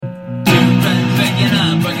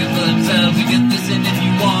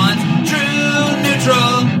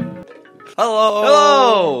Hello!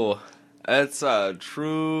 Hello! It's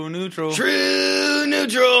True Neutral. True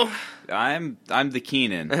Neutral! I'm the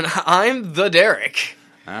Keenan. And I'm the Derek.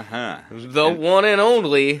 Uh-huh. The one and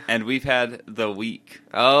only. And we've had the week.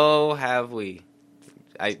 Oh, have we?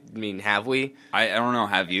 I mean, have we? I don't know,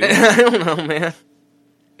 have you? I don't know, man.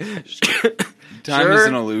 Time is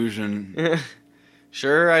an illusion.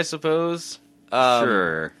 Sure, I suppose.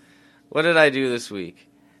 Sure. What did I do this week?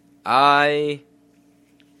 I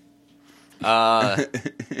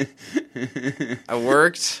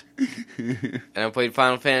worked, and I played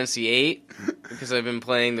Final Fantasy VIII, because I've been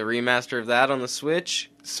playing the remaster of that on the Switch.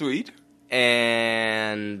 Sweet.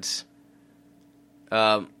 And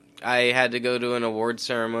I had to go to an award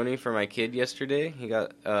ceremony for my kid yesterday. He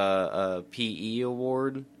got a PE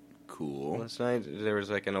award. Cool. Last night there was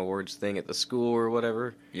like an awards thing at the school or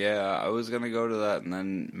whatever. Yeah, I was gonna go to that, and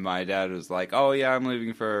then my dad was like, "Oh yeah, I'm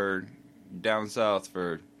leaving for down south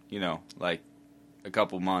for like a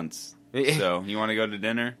couple months. So you want to go to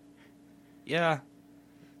dinner?" Yeah.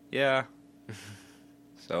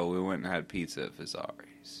 So we went and had pizza at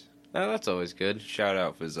Fazari's. Oh, that's always good. Shout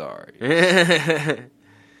out Fazari.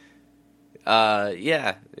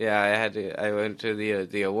 Yeah. I went to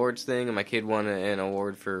the awards thing, and my kid won an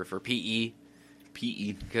award for PE.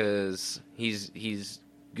 PE, because he's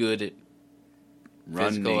good at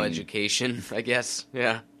running, physical education, I guess.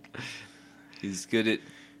 Yeah. He's good at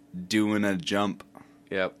doing a jump.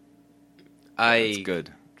 Yep. That's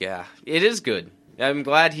good. Yeah, it is good. I'm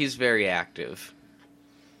glad he's very active.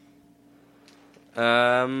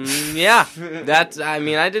 Yeah.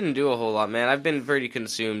 I didn't do a whole lot, man. I've been pretty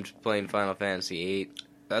consumed playing Final Fantasy VIII.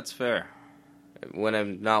 That's fair. When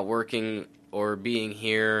I'm not working or being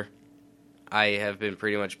here, I have been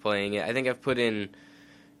pretty much playing it. I think I've put in,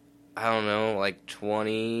 I don't know, like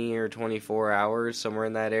 20 or 24 hours, somewhere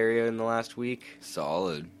in that area in the last week.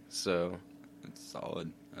 Solid. So. That's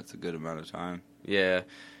solid. That's a good amount of time. Yeah.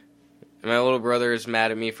 My little brother is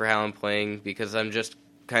mad at me for how I'm playing because I'm just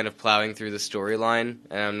kind of plowing through the storyline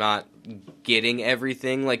and I'm not getting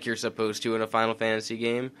everything like you're supposed to in a Final Fantasy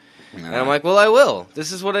game. No. And I'm like, well, I will.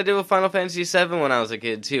 This is what I did with Final Fantasy VII when I was a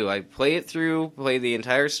kid, too. I play it through, play the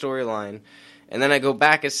entire storyline, and then I go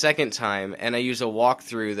back a second time, and I use a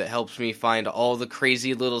walkthrough that helps me find all the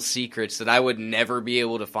crazy little secrets that I would never be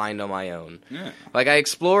able to find on my own. Yeah. Like, I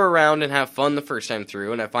explore around and have fun the first time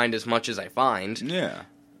through, and I find as much as I find. Yeah.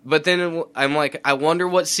 But then I'm like, I wonder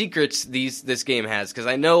what secrets this game has, because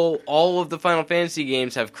I know all of the Final Fantasy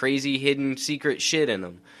games have crazy hidden secret shit in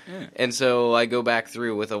them. Yeah. And so I go back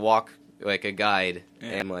through with a guide,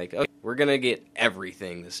 and I'm like, okay, we're gonna get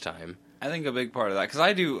everything this time. I think a big part of that, because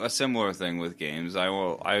I do a similar thing with games. I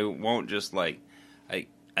won't just I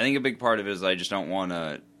think a big part of it is I just don't want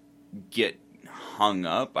to get hung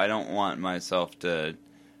up. I don't want myself to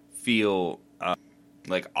feel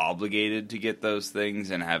obligated to get those things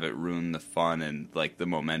and have it ruin the fun and the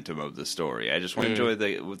momentum of the story. I just want to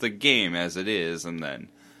enjoy the game as it is, and then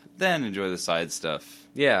enjoy the side stuff.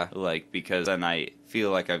 Yeah. Because then I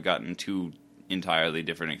feel like I've gotten two entirely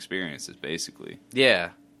different experiences, basically. Yeah.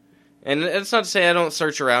 And it's not to say I don't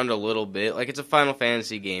search around a little bit. It's a Final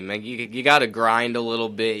Fantasy game. You gotta grind a little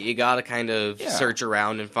bit. You gotta kind of search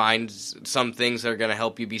around and find some things that are gonna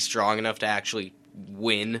help you be strong enough to actually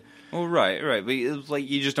win. Well, right. But it's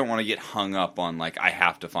you just don't want to get hung up on, I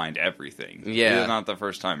have to find everything. Yeah. It's not the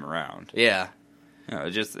first time around. Yeah. No,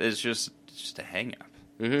 it's just a hang-up.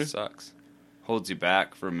 Mm-hmm. It sucks. Holds you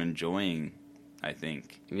back from enjoying, I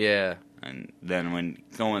think. Yeah. And then when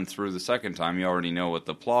going through the second time, you already know what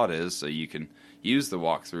the plot is, so you can use the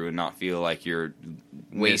walkthrough and not feel like you're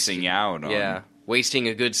missing out on... Yeah. Wasting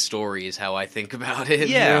a good story is how I think about it.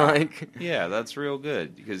 Yeah. Yeah, that's real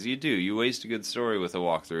good. Because you do. You waste a good story with a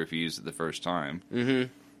walkthrough if you use it the first time.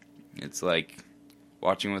 Mm-hmm. It's like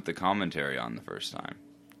watching with the commentary on the first time.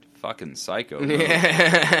 Fucking psycho.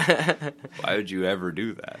 Why would you ever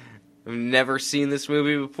do that? I've never seen this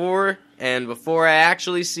movie before, and before I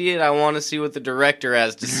actually see it, I want to see what the director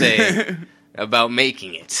has to say about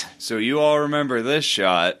making it. So you all remember this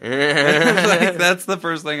shot. That's the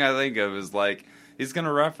first thing I think of is he's going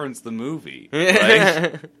to reference the movie.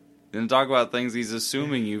 And talk about things he's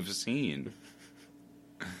assuming you've seen.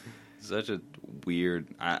 Such a weird...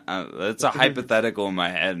 it's a hypothetical in my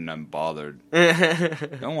head, and I'm bothered.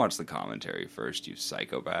 Don't watch the commentary first, you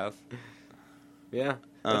psychopath. Yeah.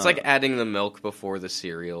 It's like adding the milk before the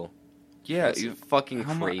cereal. Yeah. It's fucking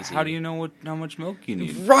crazy. How do you know how much milk you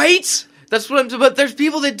need? Right? That's what but there's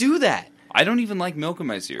people that do that. I don't even like milk in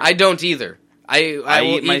my cereal. I don't either. I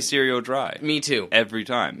eat my cereal dry. Me too. Every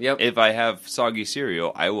time. Yep. If I have soggy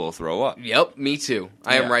cereal, I will throw up. Yep, me too.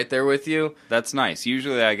 I am right there with you. That's nice.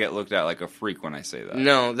 Usually I get looked at like a freak when I say that.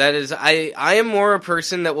 No, that is... I am more a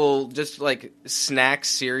person that will just, like, snack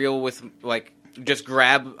cereal with, like... Just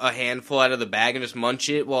grab a handful out of the bag and just munch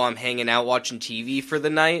it while I'm hanging out watching TV for the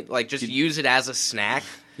night. Like, just use it as a snack.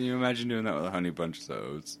 Can you imagine doing that with a Honey Bunches of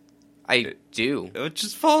Oats? I do. It would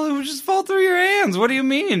just fall through your hands. What do you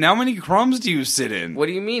mean? How many crumbs do you sit in? What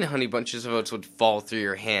do you mean Honey Bunches of Oats would fall through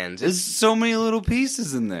your hands? There's so many little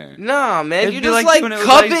pieces in there. Nah, man. It'd You be just, like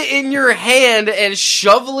cup it in your hand and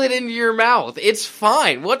shovel it into your mouth. It's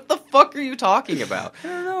fine. What the fuck are you talking about? I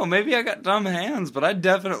don't know. Maybe I got dumb hands, but I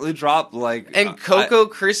definitely dropped, like... And Cocoa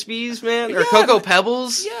Krispies, man? Or Cocoa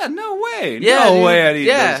Pebbles? Yeah, no way. Yeah, no dude. way I'd eat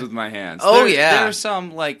those with my hands. Oh, yeah. There are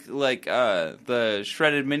some, like the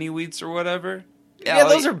shredded mini wheats or whatever. Yeah,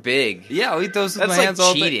 those are big. Yeah, I'll eat those with That's my hands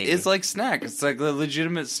all day. cheating. It's like snack. It's like a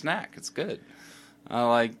legitimate snack. It's good.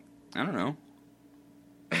 I don't know.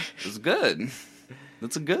 It's good.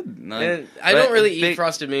 That's a good. I don't really eat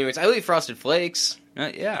Frosted Mini Wheats. I eat Frosted Flakes.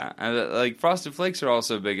 Yeah, like Frosted Flakes are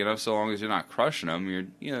also big enough so long as you're not crushing them.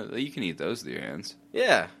 You can eat those with your hands.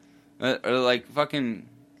 Yeah. Or like fucking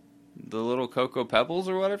the little Cocoa Pebbles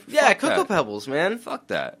or whatever. Yeah, Fuck Cocoa that. Pebbles, man. Fuck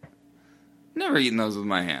that. Never eaten those with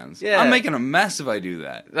my hands. Yeah. I'm making a mess if I do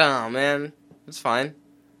that. Oh, man. It's fine.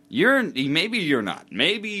 Maybe you're not.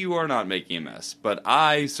 Maybe you are not making a mess, but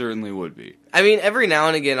I certainly would be. I mean, every now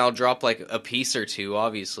and again I'll drop, like, a piece or two,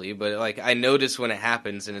 obviously, but, like, I notice when it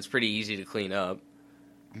happens, and it's pretty easy to clean up.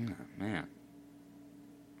 Oh, man.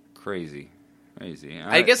 Crazy.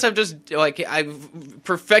 I guess I've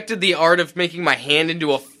perfected the art of making my hand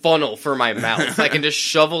into a funnel for my mouth. I can just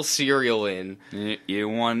shovel cereal in. You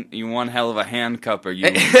one hell of a hand cupper.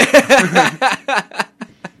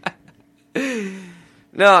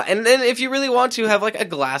 No, and then if you really want to, have like a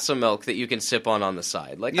glass of milk that you can sip on the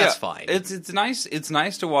side. Like, that's fine. It's nice. It's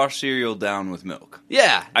nice to wash cereal down with milk.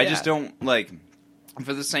 Yeah. I just don't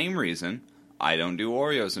for the same reason. I don't do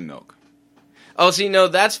Oreos in milk. Oh, see, no,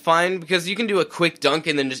 that's fine, because you can do a quick dunk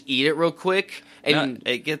and then just eat it real quick. And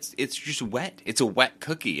it's just wet. It's a wet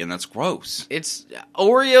cookie, and that's gross.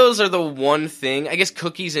 Oreos are the one thing, I guess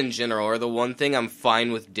cookies in general are the one thing I'm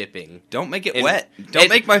fine with dipping. Don't make it wet. Don't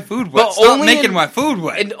make my food wet. Stop making my food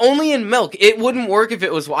wet. And only in milk. It wouldn't work if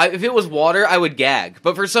it was water, I would gag.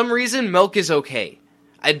 But for some reason, milk is okay.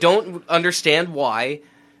 I don't understand why.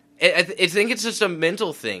 I think it's just a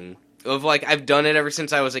mental thing. Of, like, I've done it ever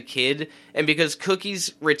since I was a kid, and because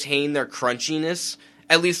cookies retain their crunchiness,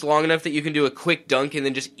 at least long enough that you can do a quick dunk and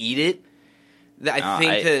then just eat it,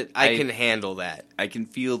 I can handle that. I can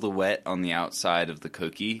feel the wet on the outside of the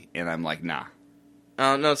cookie, and I'm like, nah.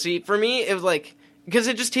 No, see, for me, it was like, because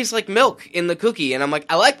it just tastes like milk in the cookie, and I'm like,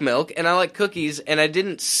 I like milk, and I like cookies, and I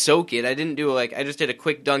didn't soak it, I just did a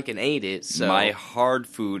quick dunk and ate it, so. My hard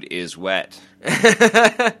food is wet.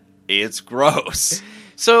 It's gross.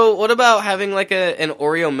 So, what about having, like, an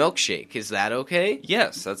Oreo milkshake? Is that okay?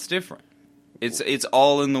 Yes, that's different. It's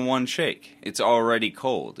all in the one shake. It's already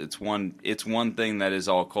cold. It's one thing that is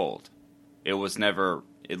all cold. It was never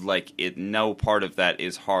no part of that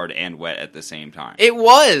is hard and wet at the same time. It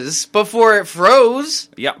was before it froze.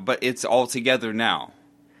 Yeah, but it's all together now.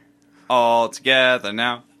 All together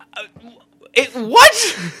now.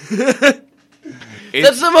 What?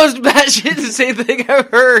 That's the most batshit insane thing I've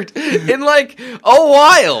heard in, like, a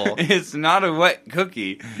while. It's not a wet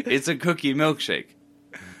cookie. It's a cookie milkshake.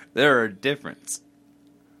 There are difference.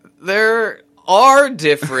 There are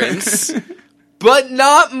difference, but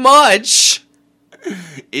not much.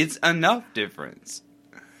 It's enough difference.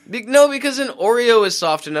 No, because an Oreo is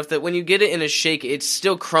soft enough that when you get it in a shake, it's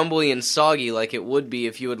still crumbly and soggy like it would be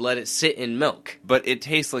if you would let it sit in milk. But it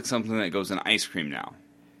tastes like something that goes in ice cream now.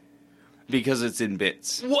 Because it's in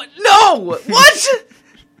bits. What? No! What?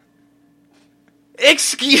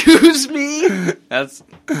 Excuse me? That's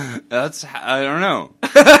I don't know.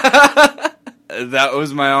 That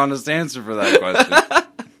was my honest answer for that question.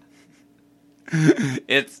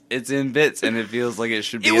 It's in bits, and it feels like it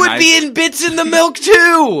should be. It would be in bits in the milk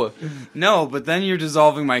too. No, but then you're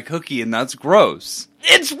dissolving my cookie, and that's gross.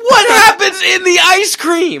 It's what happens in the ice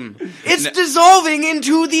cream. It's dissolving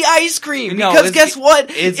into the ice cream. Because guess what?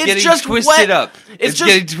 It's getting just twisted wet. up. It's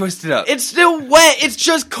getting twisted up. It's still wet. It's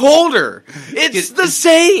just colder. It's the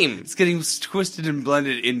same. It's getting twisted and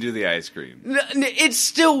blended into the ice cream. It's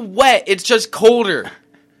still wet. It's just colder.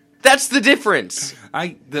 That's the difference.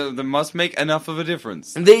 They must make enough of a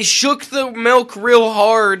difference. They shook the milk real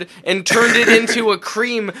hard and turned it into a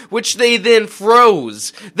cream, which they then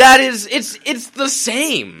froze. That is, it's the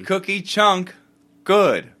same. Cookie chunk,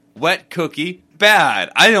 good. Wet cookie,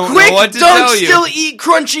 bad. I don't Quick, know what to don't tell you. still eat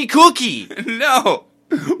crunchy cookie. No.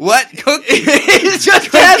 Wet cookie. It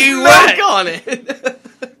just Cookie has wet. milk on it.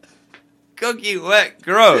 Cookie wet,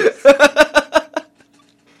 gross.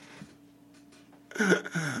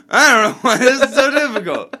 I don't know why this is so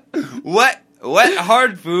difficult. Wet,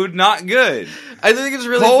 hard food, not good. I think it's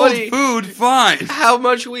really Cold funny food, fine. how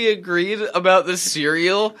much we agreed about the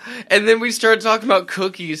cereal, and then we started talking about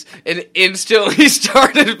cookies, and instantly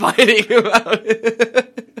started fighting about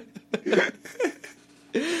it.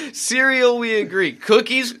 Cereal, we agree.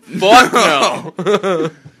 Cookies, fuck no.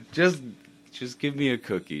 Just give me a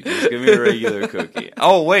cookie. Just give me a regular cookie.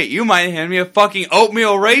 Oh wait, you might hand me a fucking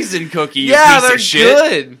oatmeal raisin cookie. You piece they're of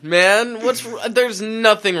shit. good, man. There's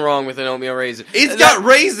nothing wrong with an oatmeal raisin. It's got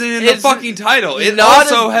raisin in the fucking title. It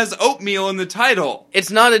also has oatmeal in the title.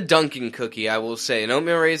 It's not a Dunkin' cookie, I will say. An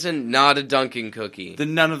oatmeal raisin, not a Dunkin' cookie.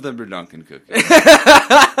 Then none of them are Dunkin' cookies.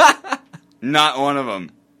 Not one of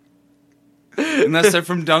them. Unless they're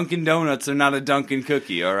from Dunkin' Donuts, they're not a Dunkin'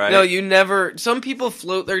 cookie, alright? No, you never... Some people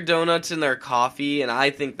float their donuts in their coffee, and I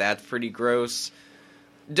think that's pretty gross.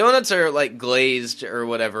 Donuts are, like, glazed or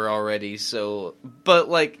whatever already, so... But,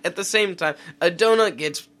 like, at the same time, a donut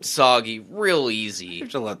gets soggy real easy. You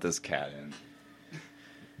have to let this cat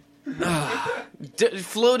in.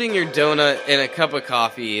 Floating your donut in a cup of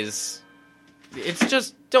coffee is... It's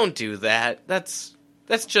just... Don't do that. That's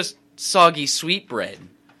just soggy sweetbread.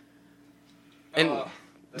 And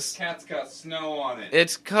this cat's got snow on it.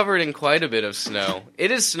 it's covered in quite a bit of snow. It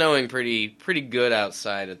is snowing pretty good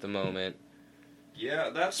outside at the moment.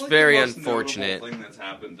 Yeah, that's like very the most unfortunate notable thing that's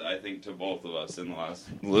happened, I think, to both of us in the last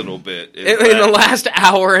little bit. In the last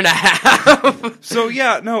hour and a half. So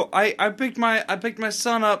yeah, no, I picked my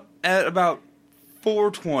son up at about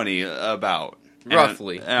 4:20, about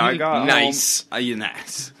roughly. And I got nice. Home,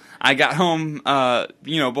 nice. I got home,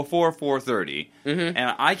 before 4:30,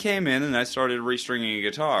 and I came in and I started restringing a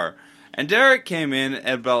guitar, and Derek came in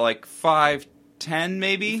at about like 5:10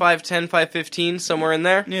 maybe, 5:10, 5:15, somewhere in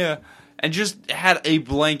there. Yeah, and just had a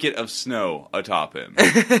blanket of snow atop him,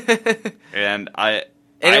 and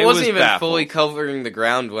it wasn't even baffled. fully covering the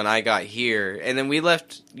ground when I got here, and then we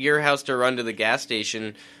left your house to run to the gas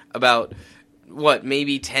station about.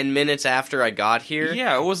 Maybe 10 minutes after I got here?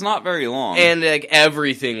 Yeah, it was not very long. And, like,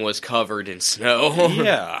 everything was covered in snow.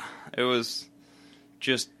 Yeah, it was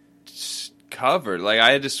just covered. Like,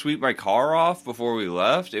 I had to sweep my car off before we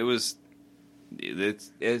left. It's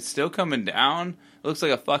still coming down. It looks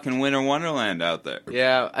like a fucking winter wonderland out there.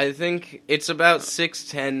 Yeah, I think it's about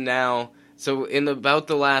 6:10 now. So in about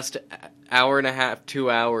the last hour and a half, 2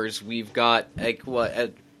 hours, we've got, like,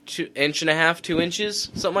 a 2.5 inches, 2 inches,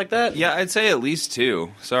 something like that. Yeah, I'd say at least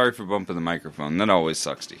 2. Sorry for bumping the microphone. That always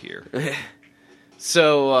sucks to hear.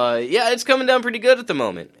 So, it's coming down pretty good at the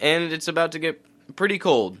moment. And it's about to get pretty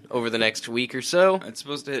cold over the next week or so. It's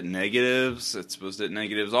supposed to hit negatives. It's supposed to hit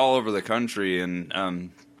negatives all over the country.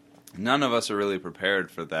 And none of us are really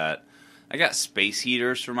prepared for that. I got space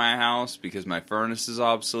heaters for my house because my furnace is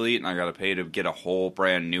obsolete. And I got to pay to get a whole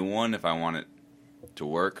brand new one if I want it to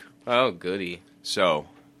work. Oh, goody. So...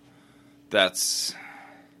 That's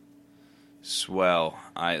swell.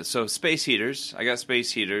 So space heaters. I got space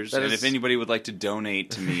heaters, and if anybody would like to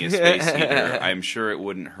donate to me a space heater, I'm sure it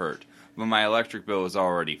wouldn't hurt. But my electric bill is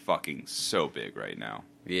already fucking so big right now.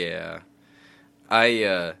 Yeah,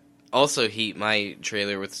 I also heat my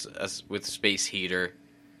trailer with space heater.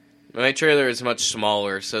 My trailer is much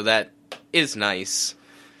smaller, so that is nice.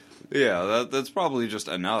 Yeah, that's probably just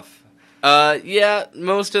enough. Yeah,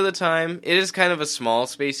 most of the time. It is kind of a small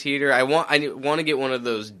space heater. I want to get one of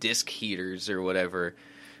those disc heaters or whatever,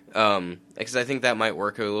 because I think that might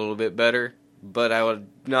work a little bit better. But I'm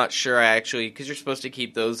not sure because you're supposed to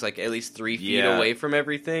keep those like at least 3 feet away from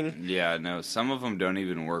everything. Yeah, no, some of them don't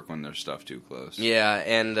even work when they're stuffed too close. Yeah,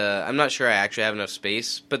 and I'm not sure I actually have enough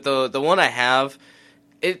space. But the one I have,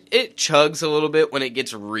 it chugs a little bit when it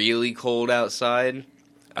gets really cold outside.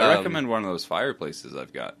 I recommend one of those fireplaces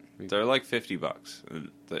I've got. They're like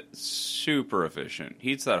 $50. That's super efficient.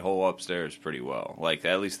 Heats that whole upstairs pretty well. Like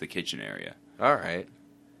at least the kitchen area. All right.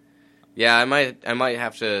 Yeah, I might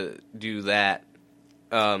have to do that.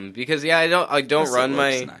 Because I don't run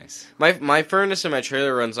my furnace and my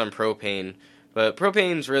trailer runs on propane, but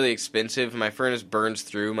propane's really expensive. My furnace burns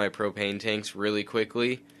through my propane tanks really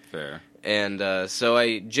quickly. Fair. And so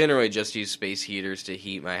I generally just use space heaters to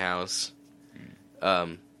heat my house.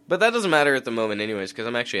 But that doesn't matter at the moment anyways, because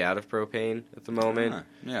I'm actually out of propane at the moment.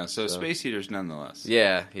 Yeah, so space heaters nonetheless.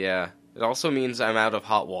 Yeah. It also means I'm out of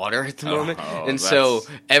hot water at the moment. So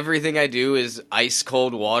everything I do is ice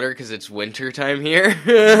cold water because it's winter time here.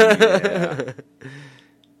 Yeah.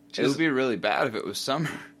 It would be really bad if it was summer.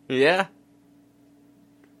 Yeah.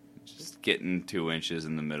 Just getting 2 inches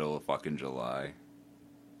in the middle of fucking July.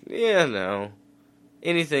 Yeah, no.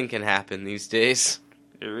 Anything can happen these days.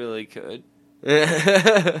 It really could.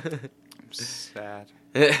 I'm sad.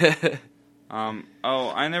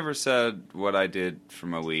 I never said what I did for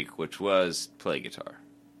my week, which was play guitar.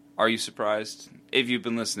 Are you surprised? If you've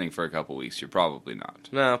been listening for a couple weeks, you're probably not.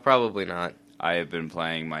 No, probably not. I have been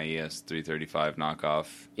playing my ES-335 knockoff.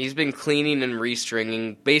 He's been cleaning and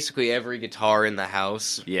restringing basically every guitar in the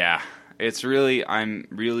house. Yeah. I'm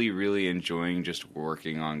really enjoying just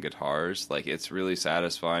working on guitars. Like, it's really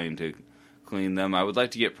satisfying to clean them. I would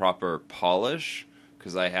like to get proper polish,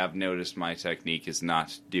 because I have noticed my technique is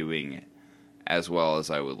not doing as well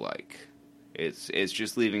as I would like. It's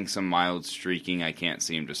just leaving some mild streaking I can't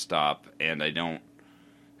seem to stop, and I don't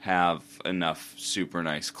have enough super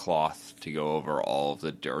nice cloth to go over all of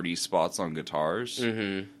the dirty spots on guitars,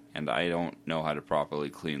 and I don't know how to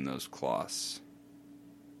properly clean those cloths.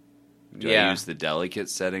 Do I use the delicate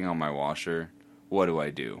setting on my washer? What do I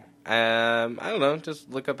do? I don't know.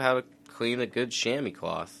 Just look up how to clean a good chamois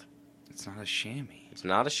cloth. It's not a chamois. It's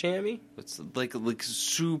not a chamois? It's like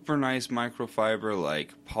super nice microfiber,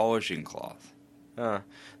 like polishing cloth. The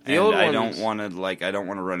and old I ones... don't want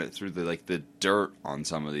to run it through the dirt on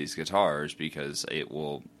some of these guitars, because it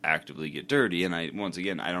will actively get dirty. And I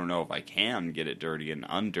don't know if I can get it dirty and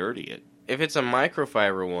undirty it. If it's a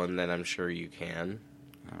microfiber one, then I'm sure you can.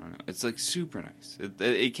 I don't know. It's like super nice.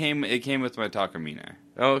 It came with my Takamine.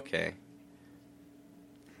 Okay.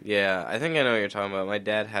 Yeah, I think I know what you're talking about. My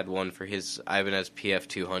dad had one for his Ibanez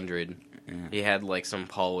PF200. Yeah. He had like some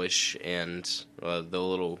polish and the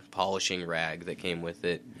little polishing rag that came with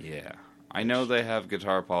it. Yeah. I know they have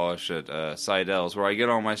guitar polish at Seidel's, where I get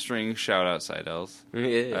all my strings. Shout out Seidel's.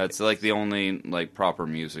 Yeah. It's like the only like proper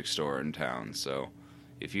music store in town. So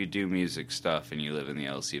if you do music stuff and you live in the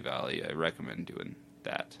LC Valley, I recommend doing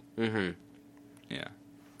that. Mm-hmm. Yeah.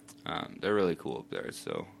 They're really cool up there.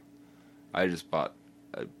 So I just bought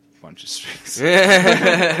a bunch of strings.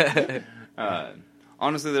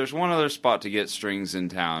 Honestly, there's one other spot to get strings in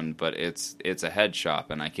town, but it's a head shop,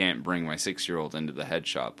 and I can't bring my 6-year-old into the head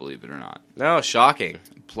shop, believe it or not. No, shocking.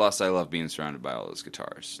 Plus, I love being surrounded by all those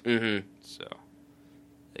guitars. Mm-hmm. So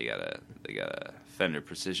they got a Fender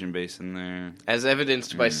Precision bass in there. As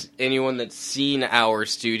evidenced by anyone that's seen our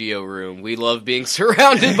studio room, we love being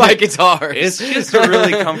surrounded by guitars. It's just a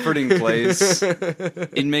really comforting place.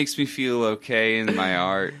 It makes me feel okay in my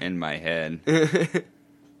art and my head.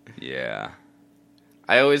 Yeah.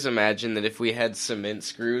 I always imagine that if we had cement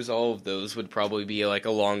screws, all of those would probably be like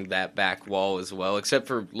along that back wall as well, except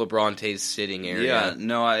for LeBronte's sitting area. Yeah,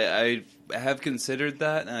 no, I have considered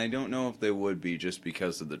that, and I don't know if they would be, just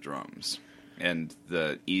because of the drums and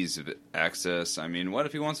the ease of access. I mean, what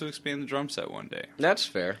if he wants to expand the drum set one day? That's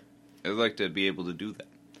fair. I'd like to be able to do that.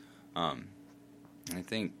 I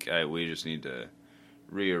think we just need to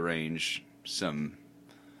rearrange some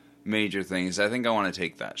major things. I think I want to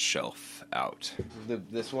take that shelf out.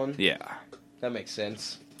 This one? Yeah. That makes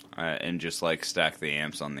sense. And just like stack the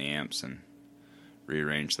amps on the amps and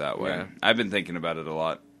rearrange that way. Yeah. I've been thinking about it a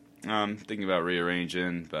lot. Thinking about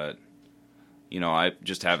rearranging, but I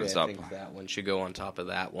just haven't stopped. I think that one should go on top of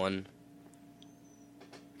that one.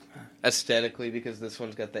 Aesthetically, because this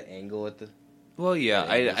one's got the angle at the... Well, yeah,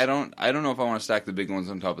 I don't know if I want to stack the big ones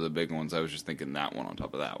on top of the big ones. I was just thinking that one on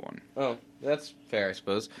top of that one. Oh, that's fair, I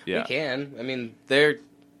suppose. Yeah. We can. I mean, they're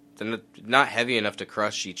not heavy enough to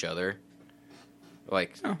crush each other.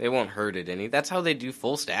 Like, They won't hurt it any. That's how they do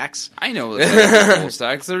full stacks. I know that's full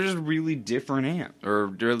stacks. They're just really different amps, or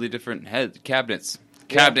really different cabinets.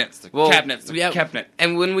 Cabinets. Cabinet.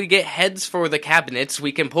 And when we get heads for the cabinets,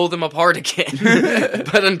 we can pull them apart again.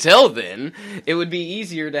 But until then, it would be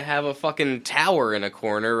easier to have a fucking tower in a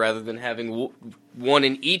corner rather than having one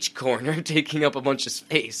in each corner taking up a bunch of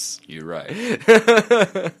space. You're right.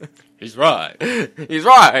 He's right. He's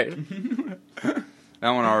right. That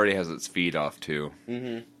one already has its feet off, too.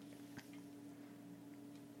 Mm-hmm.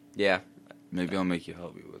 Yeah. Maybe I'll make you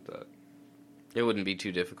help me with that. It wouldn't be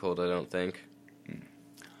too difficult, I don't think.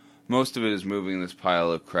 Most of it is moving this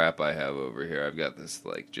pile of crap I have over here. I've got this,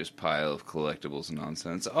 just pile of collectibles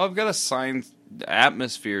nonsense. Oh, I've got a signed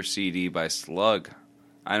Atmosphere CD by Slug.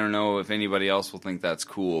 I don't know if anybody else will think that's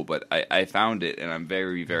cool, but I found it, and I'm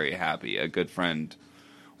very, very happy. A good friend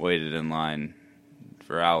waited in line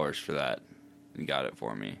for hours for that and got it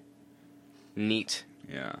for me. Neat.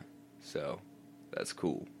 Yeah, so that's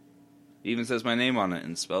cool. It even says my name on it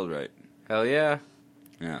and spelled right. Hell yeah.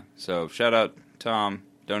 Yeah, so shout out Tom.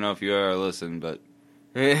 Don't know if you ever listen, but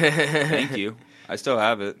thank you. I still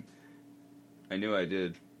have it. I knew I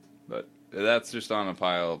did. But that's just on a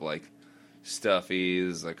pile of, like,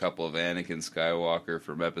 stuffies, a couple of Anakin Skywalker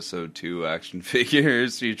from Episode 2 action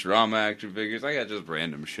figures, Futurama action figures. I got just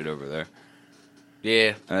random shit over there.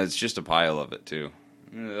 Yeah. And it's just a pile of it, too.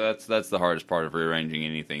 That's the hardest part of rearranging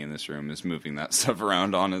anything in this room, is moving that stuff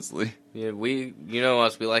around, honestly. Yeah, you know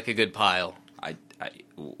us, we like a good pile.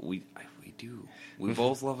 We do. We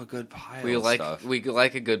both love a good pile We of like stuff. we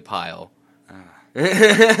like a good pile.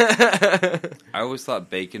 I always thought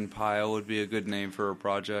Bacon Pile would be a good name for a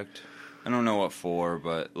project. I don't know what for,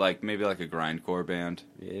 but maybe like a grindcore band.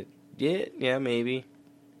 Yeah, maybe.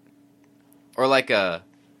 Or like a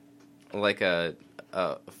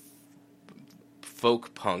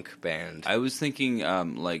folk punk band. I was thinking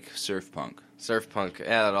like surf punk. Surf punk.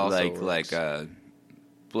 Yeah, that also works. Like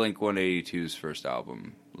Blink 182's first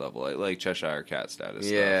album level, like Cheshire Cat status.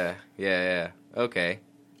 Yeah, stuff. Yeah. Okay.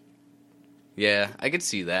 Yeah, I could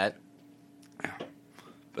see that.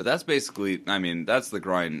 But that's basically, I mean, that's the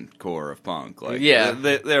grindcore of punk. Like, yeah,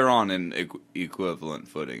 they're on an equivalent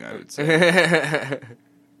footing, I would say.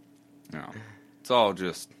 It's all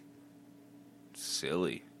just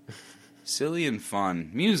silly and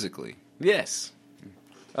fun musically. Yes,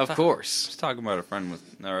 of course. I was talking about I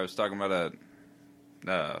was talking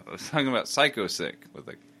about Psycho Sick with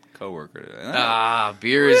a coworker today.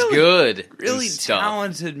 Beer is good. Really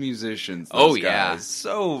talented musicians. Oh, guys. yeah.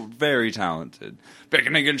 So very talented.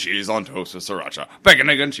 Bacon, egg, and cheese on toast with sriracha. Bacon,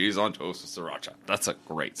 egg, and cheese on toast with sriracha. That's a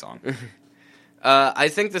great song. I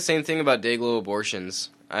think the same thing about Dayglow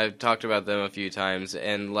Abortions. I've talked about them a few times,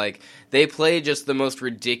 and, like, they play just the most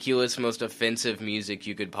ridiculous, most offensive music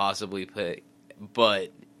you could possibly play,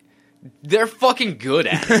 but they're fucking good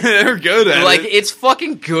at it. They're good at it. Like, it's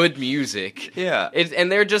fucking good music. Yeah. And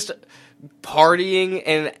they're just partying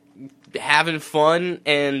and having fun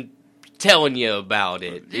and telling you about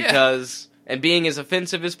it. Yeah. And being as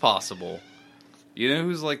offensive as possible. You know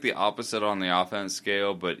who's like the opposite on the offense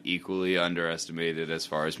scale, but equally underestimated as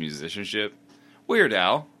far as musicianship? Weird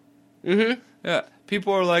Al. Mm-hmm. Yeah.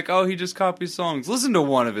 People are like, oh, he just copies songs. Listen to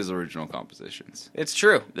one of his original compositions. It's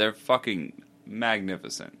true. They're fucking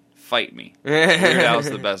magnificent. Fight me. Weird Al's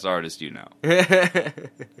the best artist you know.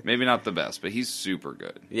 Maybe not the best, but he's super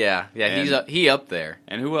good. Yeah, he's up there.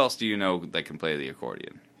 And who else do you know that can play the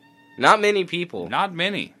accordion? Not many people. Not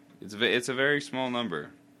many. It's a very small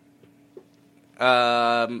number.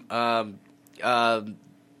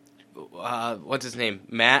 What's his name?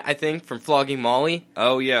 Matt, I think, from Flogging Molly.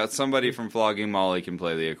 Oh yeah, somebody from Flogging Molly can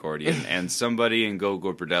play the accordion, and somebody in Go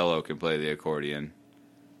Go Bordello can play the accordion.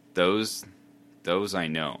 Those I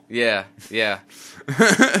know. Yeah.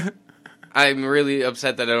 I'm really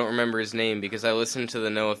upset that I don't remember his name because I listened to the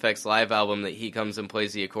NoFX live album that he comes and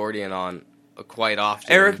plays the accordion on quite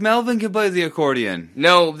often. Eric Melvin can play the accordion.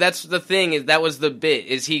 No, that's the thing. That was the bit.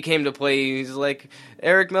 Is he came to play? He's like,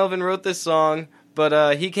 Eric Melvin wrote this song,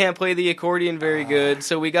 but he can't play the accordion very good.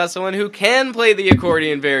 So we got someone who can play the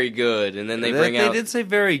accordion very good, and then they bring out. They did say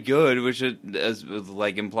very good, which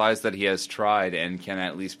implies that he has tried and can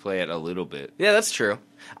at least play it a little bit. Yeah, that's true.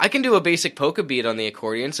 I can do a basic polka beat on the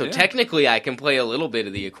accordion, so technically I can play a little bit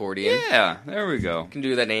of the accordion. Yeah, there we go. I can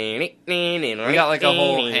do that. We got like a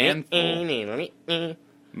whole handful.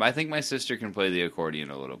 I think my sister can play the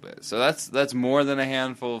accordion a little bit, so that's more than a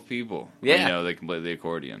handful of people. Yeah, we know they can play the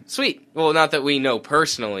accordion. Sweet. Well, not that we know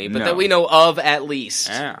personally, but that we know of at least,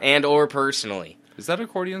 and or personally. Is that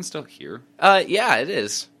accordion still here? Yeah, it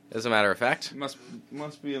is. As a matter of fact, it must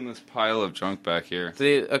be in this pile of junk back here.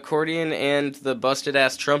 The accordion and the busted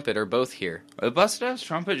ass trumpet are both here. The busted ass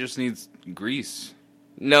trumpet just needs grease.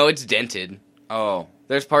 No, it's dented. Oh,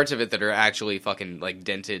 there's parts of it that are actually fucking like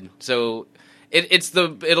dented. So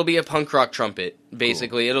it'll be a punk rock trumpet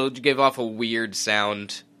basically. Cool. It'll give off a weird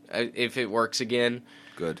sound if it works again.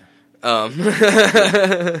 Good. Well,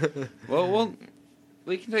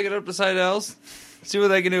 we can take it up to Seidel's. See what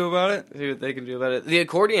they can do about it. The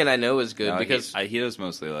accordion I know is good because he does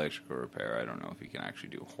mostly electrical repair. I don't know if he can actually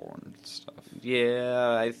do horn stuff.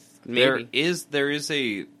 Yeah, maybe. There is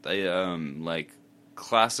a like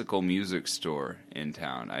classical music store in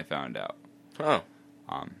town. I found out. Oh.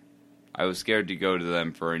 I was scared to go to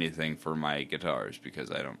them for anything for my guitars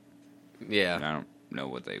because I don't know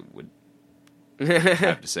what they would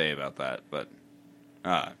have to say about that. But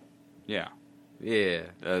yeah. Yeah.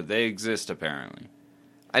 They exist, apparently.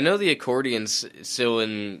 I know the accordion's still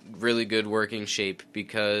in really good working shape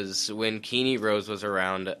because when Keene Rose was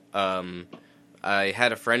around, I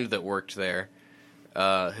had a friend that worked there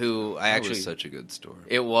who I actually... That was such a good store.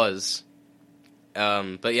 It was.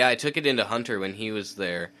 But yeah, I took it into Hunter when he was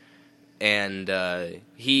there, and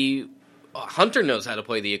he Hunter knows how to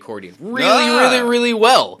play the accordion really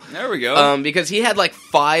well. There we go. Because he had like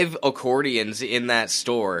 5 accordions in that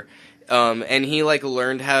store. And he, like,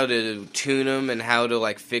 learned how to tune them and how to,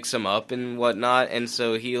 like, fix them up and whatnot. And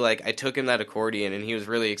so he, like, I took him that accordion, and he was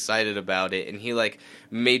really excited about it. And he, like,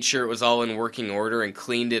 made sure it was all in working order and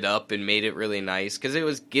cleaned it up and made it really nice. Because it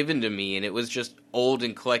was given to me, and it was just old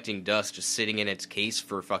and collecting dust just sitting in its case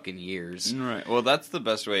for fucking years. Right. Well, that's the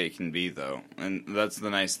best way it can be, though. And that's the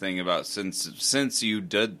nice thing about since you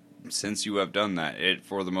have done that, it,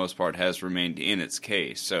 for the most part, has remained in its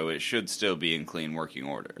case, so it should still be in clean working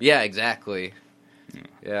order. Yeah, exactly.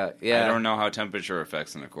 Yeah. I don't know how temperature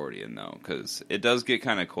affects an accordion, though, because it does get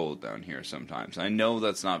kind of cold down here sometimes. I know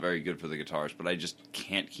that's not very good for the guitars, but I just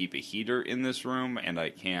can't keep a heater in this room, and I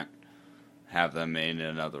can't have them in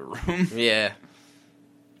another room. Yeah.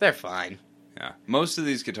 They're fine. Yeah. Most of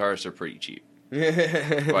these guitars are pretty cheap,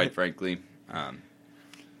 quite frankly.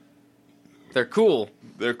 They're cool.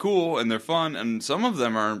 They're cool, and they're fun, and some of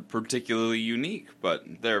them aren't particularly unique, but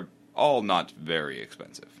they're all not very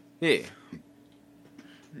expensive. Yeah.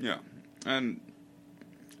 Yeah. And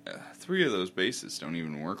 3 of those basses don't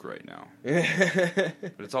even work right now.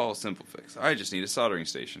 But it's all a simple fix. I just need a soldering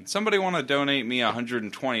station. Somebody want to donate me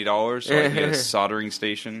 $120 so I can get a soldering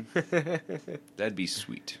station? That'd be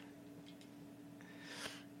sweet.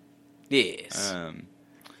 Yes.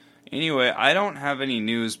 Anyway, I don't have any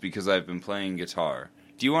news because I've been playing guitar.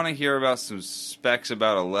 Do you want to hear about some specs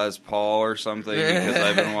about a Les Paul or something? Because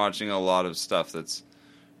I've been watching a lot of stuff that's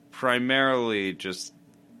primarily just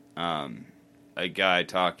a guy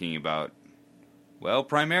talking about, well,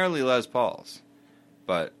 primarily Les Pauls,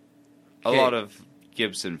 but a lot of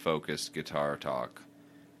Gibson-focused guitar talk.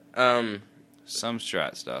 Some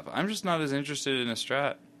Strat stuff. I'm just not as interested in a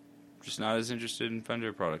Strat. Just not as interested in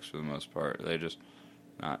Fender products for the most part. They just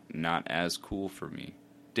not as cool for me.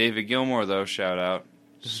 David Gilmour, though, shout out.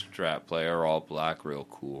 Strat player, all black, real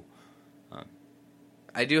cool.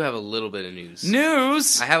 I do have a little bit of news.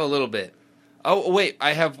 News? I have a little bit. Oh, wait,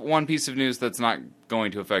 I have one piece of news that's not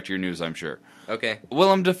going to affect your news, I'm sure. Okay.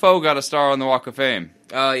 Willem Dafoe got a star on the Walk of Fame.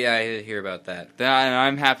 Oh, yeah, I did hear about that. And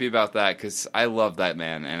I'm happy about that, because I love that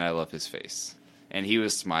man, and I love his face. And he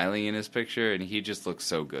was smiling in his picture, and he just looks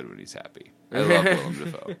so good when he's happy. I love Willem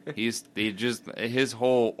Dafoe. His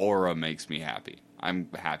whole aura makes me happy. I'm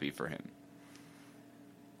happy for him.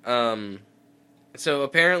 So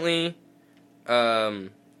apparently,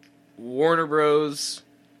 Warner Bros.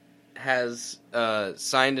 Has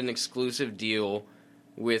signed an exclusive deal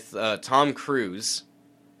with Tom Cruise.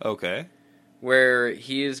 Okay. Where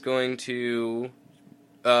he is going to...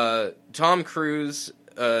 Tom Cruise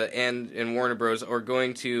and Warner Bros. Are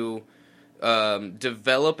going to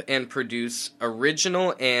develop and produce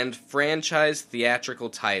original and franchise theatrical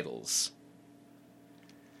titles.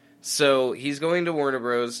 So he's going to Warner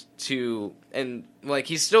Bros. And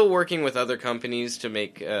he's still working with other companies to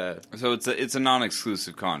make. So it's a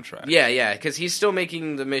non-exclusive contract. Yeah, because he's still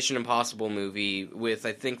making the Mission Impossible movie with,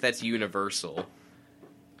 I think that's Universal,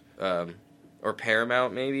 or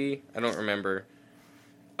Paramount maybe. I don't remember.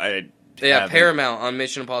 Paramount on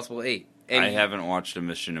Mission Impossible 8. And I haven't watched a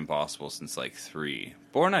Mission Impossible since 3.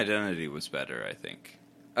 Bourne Identity was better, I think.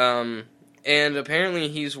 And apparently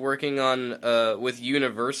he's working on, with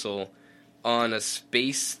Universal, on a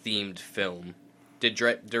space-themed film,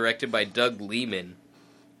 directed by Doug Liman.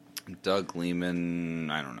 Doug Liman,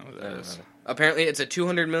 I don't know who that is. Apparently it's a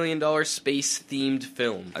 $200 million space-themed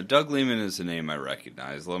film. Doug Liman is a name I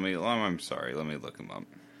recognize. I'm sorry, let me look him up.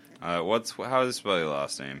 How do you spell your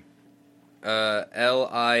last name?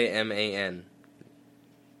 Liman.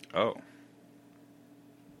 Oh.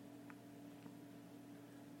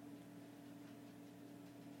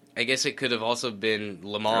 I guess it could have also been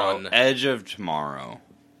Le Mans. Edge of Tomorrow.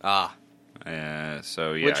 Ah.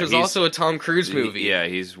 So yeah, which was also a Tom Cruise movie. Yeah,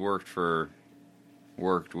 he's worked with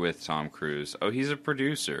Tom Cruise. Oh, he's a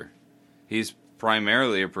producer. He's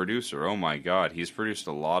primarily a producer. Oh my god, he's produced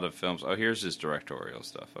a lot of films. Oh, here's his directorial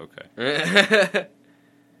stuff. Okay.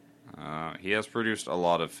 He has produced a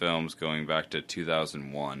lot of films going back to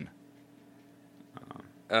 2001.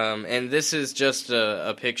 And this is just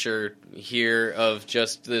a picture here of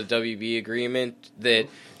just the WB agreement that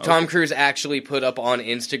Tom Cruise actually put up on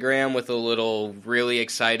Instagram with a little really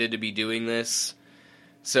excited to be doing this.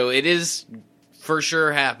 So it is for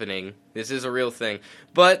sure happening. This is a real thing.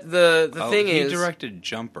 But the thing is... He directed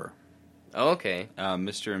Jumper. Oh, okay.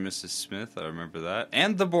 Mr. and Mrs. Smith, I remember that.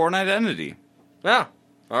 And The Bourne Identity. Oh,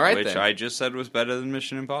 all right then. Which I just said was better than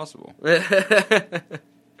Mission Impossible.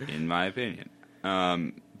 In my opinion.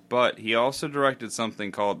 But he also directed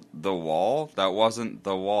something called The Wall. That wasn't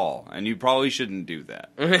The Wall. And you probably shouldn't do that.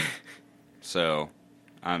 So,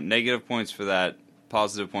 negative points for that,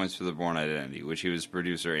 positive points for The Bourne Identity, which he was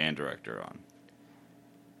producer and director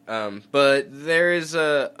on. But there is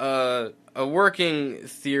a working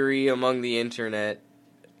theory among the internet,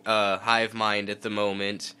 hive mind at the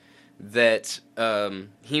moment, that Tom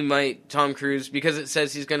Cruise, because it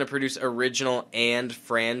says he's going to produce original and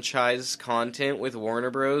franchise content with Warner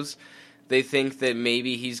Bros., they think that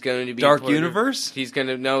maybe he's going to be Dark Universe? He's going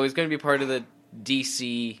to be part of the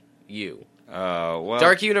DCU. Well,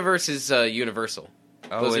 Dark Universe is Universal.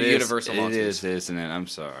 Those are Universal monsters. It is, isn't it? I'm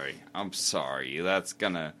sorry.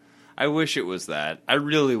 I wish it was that. I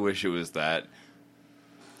really wish it was that.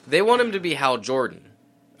 They want him to be Hal Jordan,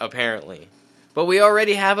 apparently. But we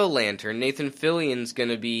already have a Lantern. Nathan Fillion's going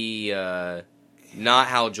to be not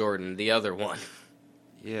Hal Jordan, the other one.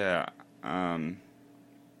 Yeah.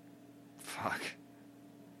 Fuck.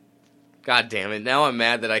 God damn it. Now I'm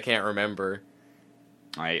mad that I can't remember.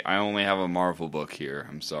 I only have a Marvel book here.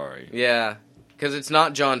 I'm sorry. Yeah, because it's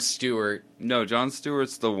not Jon Stewart. No, Jon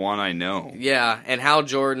Stewart's the one I know. Yeah, and Hal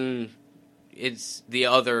Jordan, it's the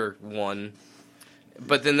other one.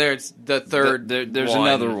 But then there's the third There's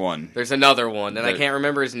another one. There's another one, and I can't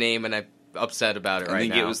remember his name, and I'm upset about it right now. I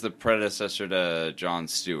think it was the predecessor to Jon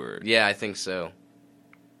Stewart. Yeah, I think so.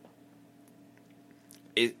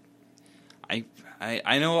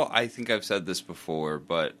 I know I think I've said this before,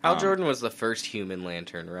 but... Hal Jordan was the first human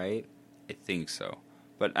Lantern, right? I think so.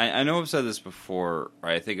 But I know I've said this before, or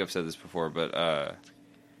I think I've said this before, but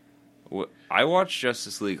I watched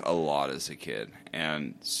Justice League a lot as a kid,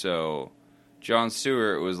 and so Jon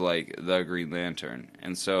Stewart was like the Green Lantern,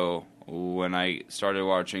 and so when I started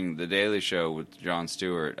watching The Daily Show with Jon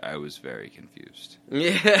Stewart, I was very confused.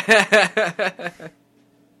 Yeah.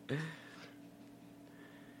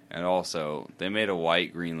 And also, they made a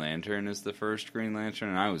white Green Lantern as the first Green Lantern,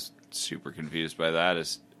 and I was super confused by that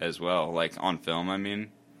as well. Like, on film, I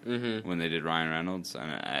mean, when they did Ryan Reynolds.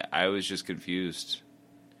 And I was just confused.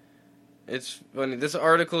 It's funny. This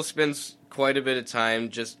article spends quite a bit of time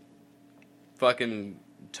just fucking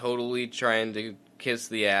totally trying to kiss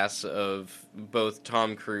the ass of both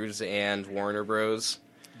Tom Cruise and Warner Bros.,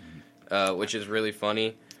 which is really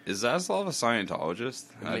funny. Is Zaslav a Scientologist?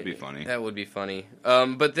 That'd be funny. That would be funny.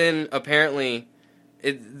 But then, apparently,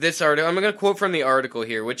 this article... I'm going to quote from the article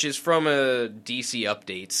here, which is from DC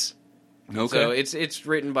Updates. Okay. So it's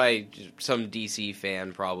written by some DC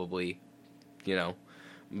fan, probably. You know.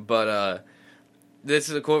 But this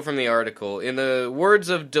is a quote from the article. In the words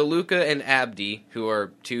of DeLuca and Abdi, who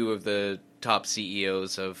are two of the top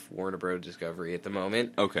CEOs of Warner Bros. Discovery at the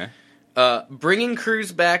moment... Okay. Bringing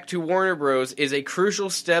Cruise back to Warner Bros. Is a crucial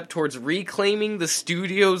step towards reclaiming the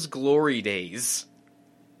studio's glory days.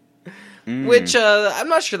 Which, I'm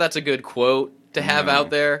not sure that's a good quote to have out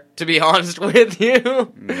there, to be honest with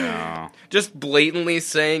you. No. Just blatantly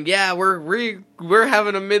saying, yeah, we're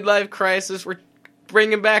having a midlife crisis, we're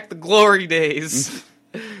bringing back the glory days.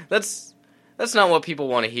 That's not what people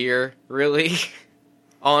want to hear, really.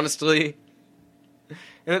 Honestly.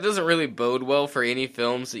 And it doesn't really bode well for any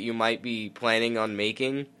films that you might be planning on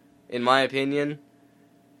making, in my opinion.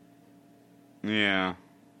 Yeah.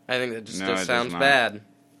 I think that just sounds bad.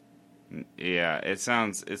 Yeah, it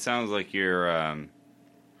sounds like you're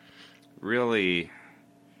really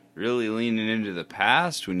leaning into the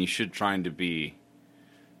past when you should trying to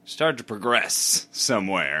start to progress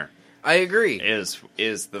somewhere. I agree. Is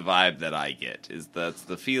the vibe that I get. That's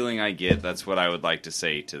the feeling I get. That's what I would like to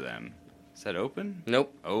say to them. Is that open?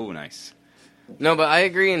 Nope. Oh, nice. No, but I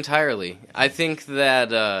agree entirely. I think that,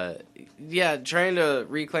 trying to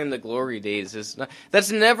reclaim the glory days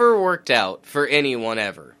that's never worked out for anyone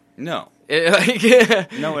ever. No.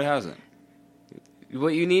 No, it hasn't.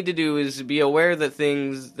 What you need to do is be aware that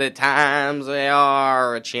times they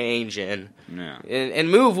are changing. Yeah. And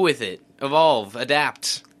move with it. Evolve.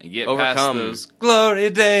 Adapt. And get overcome. Past those glory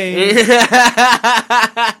days.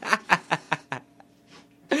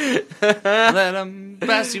 Let them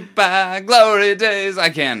pass you by, glory days. I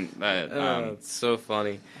can. It's so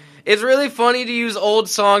funny. It's really funny to use old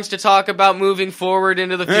songs to talk about moving forward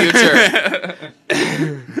into the future.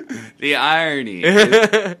 The irony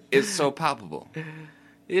is so palpable.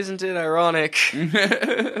 Isn't it ironic?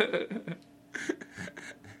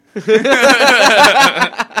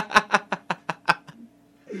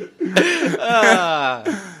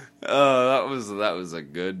 That was a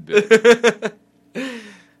good bit.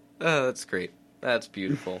 Oh, that's great. That's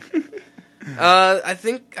beautiful. I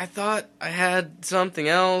thought I had something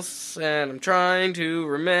else, and I'm trying to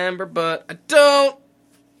remember, but I don't.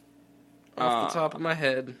 Off the top of my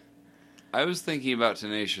head. I was thinking about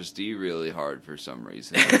Tenacious D really hard for some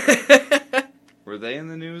reason. Were they in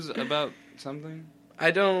the news about something?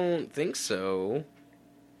 I don't think so.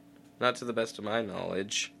 Not to the best of my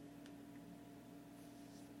knowledge.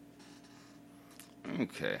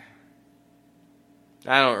 Okay.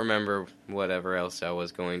 I don't remember whatever else I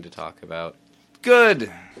was going to talk about.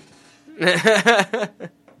 Good! I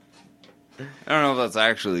don't know if that's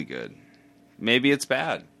actually good. Maybe it's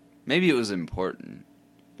bad. Maybe it was important.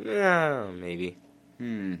 Yeah, maybe.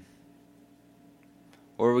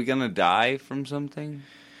 Or are we gonna die from something?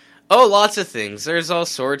 Oh, lots of things. There's all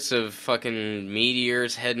sorts of fucking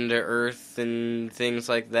meteors heading to Earth and things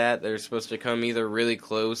like that. They're supposed to come either really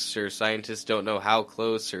close, or scientists don't know how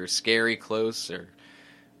close, or scary close, or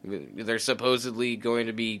they're supposedly going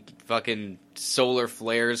to be fucking solar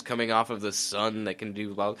flares coming off of the sun that can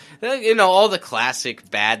do, all the classic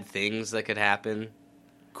bad things that could happen.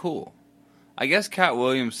 Cool. I guess Cat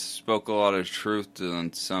Williams spoke a lot of truth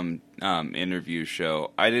on some interview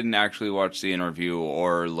show. I didn't actually watch the interview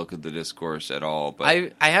or look at the discourse at all. But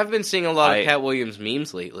I have been seeing a lot of Cat Williams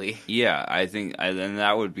memes lately. Yeah, I think, and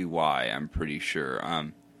that would be why, I'm pretty sure.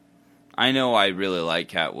 I know I really like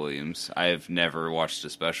Cat Williams. I've never watched a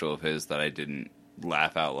special of his that I didn't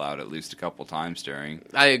laugh out loud at least a couple times during.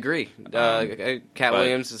 I agree. Cat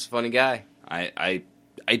Williams is a funny guy.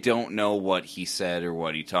 I don't know what he said or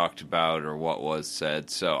what he talked about or what was said,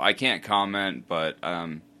 so I can't comment, but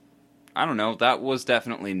I don't know. That was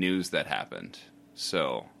definitely news that happened,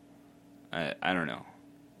 so I don't know.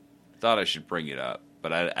 Thought I should bring it up,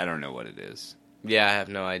 but I don't know what it is. Yeah, I have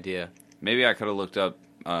no idea. Maybe I could have looked up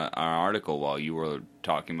an article while you were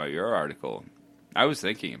talking about your article. I was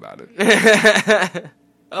thinking about it.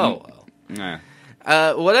 Oh, well. Yeah.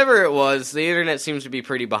 Whatever it was, the internet seems to be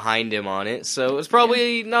pretty behind him on it, so it's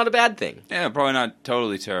probably not a bad thing. Yeah, probably not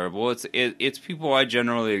totally terrible. It's people I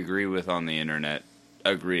generally agree with on the internet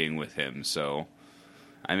agreeing with him, so...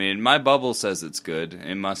 I mean, my bubble says it's good.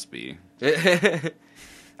 It must be. I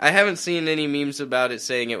haven't seen any memes about it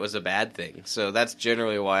saying it was a bad thing, so that's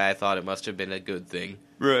generally why I thought it must have been a good thing.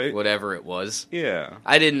 Right. Whatever it was. Yeah.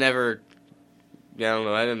 I don't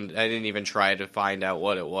know. I didn't even try to find out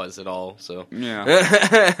what it was at all. So yeah,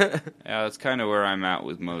 yeah, that's kind of where I'm at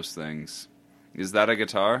with most things. Is that a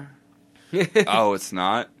guitar? Oh, it's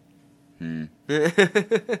not.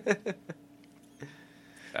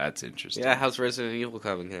 That's interesting. Yeah, how's Resident Evil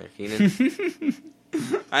coming there, Keenan?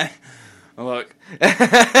 Look.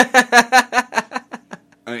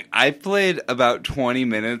 I played about 20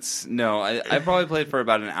 minutes. No, I probably played for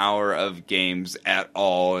about an hour of games at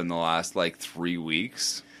all in the last, 3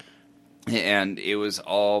 weeks. And it was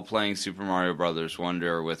all playing Super Mario Bros.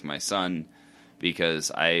 Wonder with my son, because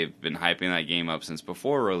I've been hyping that game up since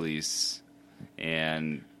before release.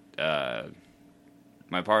 And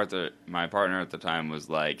my partner at the time was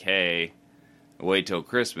like, hey, wait till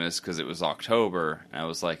Christmas, because it was October. And I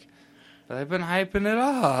was like, but I've been hyping it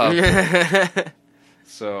up.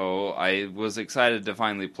 So I was excited to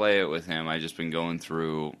finally play it with him. I just been going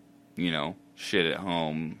through, shit at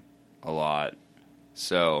home a lot.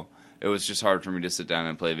 So it was just hard for me to sit down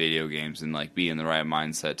and play video games and be in the right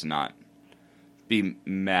mindset to not be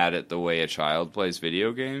mad at the way a child plays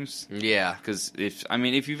video games. Yeah. Because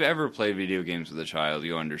if you've ever played video games with a child,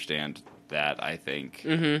 you'll understand that, I think.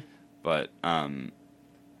 Mm-hmm. But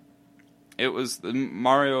it was the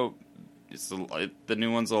Mario. The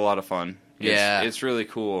new one's a lot of fun. It's really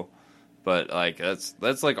cool, but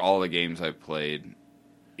that's all the games I've played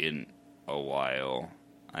in a while.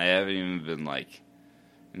 I haven't even been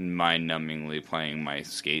mind-numbingly playing my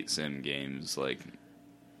skate sim games,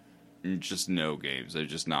 just no games. I've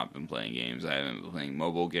just not been playing games. I haven't been playing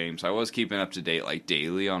mobile games. I was keeping up to date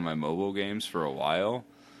daily on my mobile games for a while.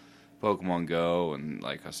 Pokemon Go and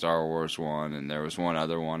a Star Wars one, and there was one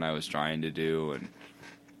other one I was trying to do, and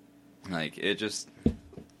it just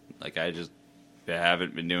I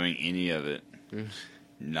haven't been doing any of it.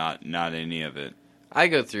 Not any of it. I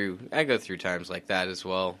go through times like that as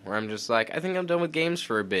well, where I'm just I think I'm done with games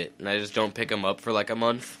for a bit, and I just don't pick them up for a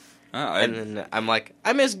month. And then I'm like,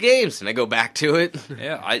 I miss games, and I go back to it.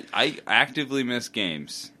 Yeah, I actively miss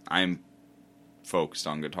games. I'm focused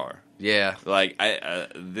on guitar. Yeah.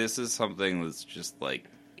 This is something that's just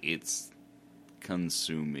it's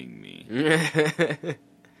consuming me.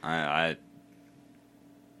 I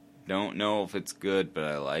don't know if it's good, but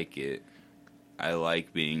I like it. I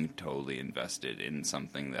like being totally invested in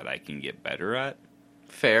something that I can get better at.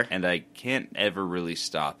 Fair. And I can't ever really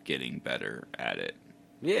stop getting better at it.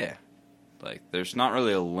 Yeah. There's not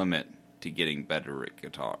really a limit to getting better at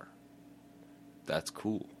guitar. That's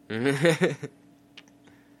cool. I've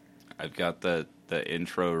got the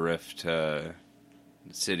intro riff to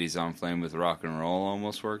Cities on Flame with Rock and Roll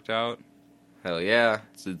almost worked out. Hell yeah.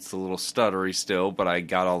 It's a little stuttery still, but I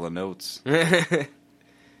got all the notes.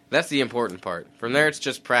 That's the important part. From there, it's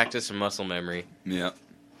just practice and muscle memory. Yep.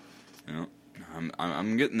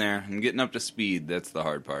 I'm getting there. I'm getting up to speed. That's the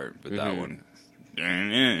hard part. But that one.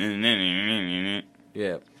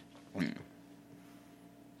 Yeah.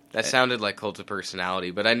 That sounded like Cult of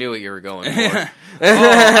Personality, but I knew what you were going for. Oh,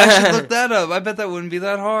 I should look that up. I bet that wouldn't be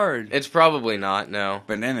that hard. It's probably not, no.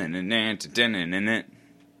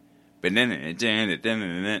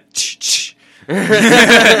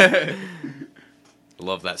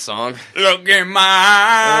 Love that song. Look in my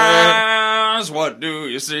eyes, what do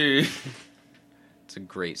you see? It's a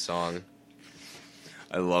great song.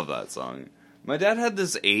 I love that song. My dad had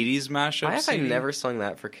this 80s mashup Why have I CD. never sung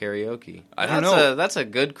that for karaoke? I don't know. That's a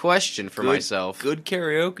good question for myself. Good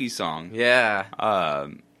karaoke song. Yeah.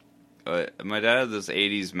 My dad had this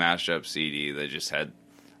 80s mashup CD that just had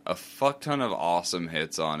a fuck ton of awesome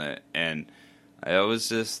hits on it, and it was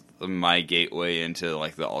just my gateway into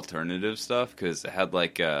like the alternative stuff because it had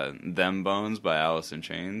like "Them Bones" by Alice in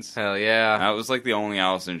Chains. Hell yeah. That was like the only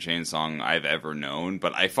Alice in Chains song I've ever known,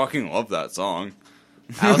 but I fucking love that song.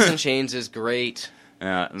 Alice in Chains is great.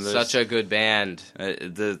 Yeah, Such a good band.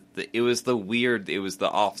 It was the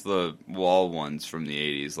off the wall ones from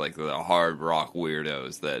the 80s, like the hard rock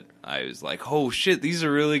weirdos that I was like, oh shit, these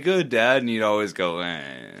are really good, Dad, and you'd always go,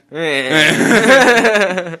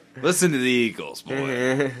 listen to the Eagles,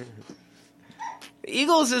 boy.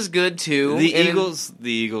 Eagles is good too. The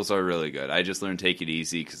Eagles are really good. I just learned "Take It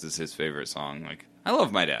Easy" because it's his favorite song. Like, I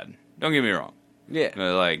love my dad. Don't get me wrong. Yeah,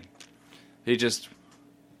 but, like, he just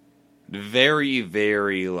very,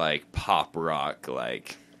 very like pop rock,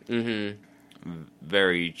 like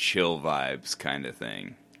very chill vibes kind of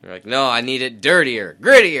thing. You're like, no, I need it dirtier,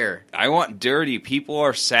 grittier. I want dirty. People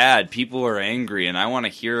are sad. People are angry, and I want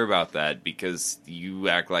to hear about that because you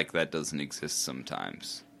act like that doesn't exist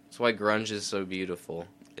sometimes. That's why grunge is so beautiful.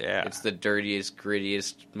 Yeah. It's the dirtiest,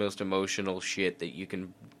 grittiest, most emotional shit that you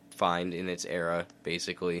can find in its era,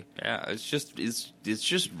 basically. Yeah, it's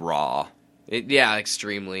just raw. Yeah,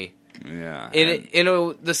 extremely. Yeah.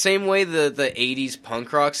 In the same way the 80s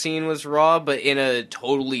punk rock scene was raw, but in a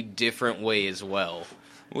totally different way as well.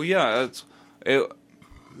 Well, yeah, the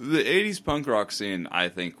 80s punk rock scene, I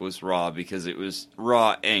think, was raw because it was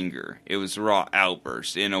raw anger. It was raw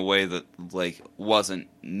outburst in a way that, like, wasn't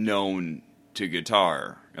known to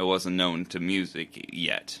guitar. It wasn't known to music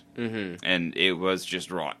yet. Mm-hmm. And it was just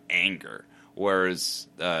raw anger. Whereas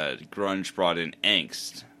grunge brought in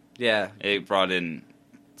angst. Yeah. It brought in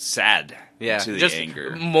sad to the just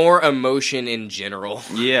anger. More emotion in general.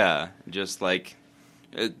 Yeah, just like...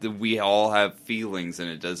 we all have feelings, and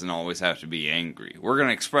it doesn't always have to be angry. We're going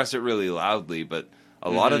to express it really loudly, but a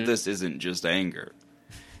lot of this isn't just anger.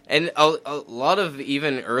 And a lot of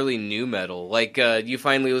even early nu metal, like you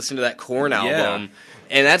finally listen to that Korn album,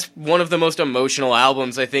 and that's one of the most emotional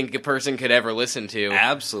albums I think a person could ever listen to.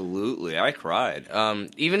 Absolutely, I cried.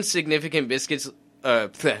 Even Significant Biscuits...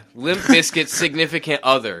 Limp Bizkit's Significant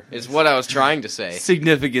Other is what I was trying to say.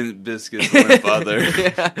 Significant Biscuits Limp Other.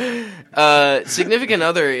 Yeah. Significant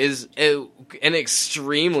Other is an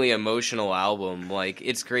extremely emotional album. Like,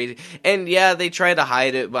 it's crazy. And yeah, they try to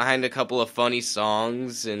hide it behind a couple of funny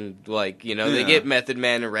songs, and like, you know, they get Method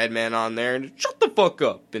Man and Redman on there and shut the fuck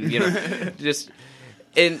up, and you know,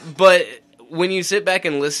 but when you sit back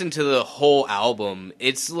and listen to the whole album,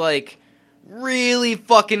 it's like really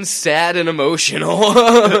fucking sad and emotional.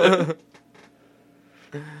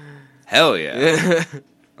 Hell yeah.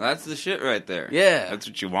 That's the shit right there. Yeah. That's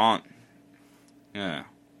what you want. Yeah.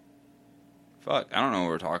 Fuck, I don't know what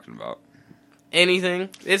we're talking about. Anything.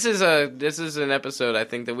 This is an episode, I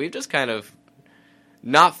think, that we've just kind of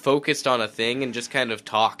not focused on a thing and just kind of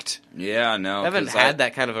talked. Yeah, no. I haven't had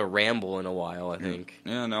that kind of a ramble in a while, I think.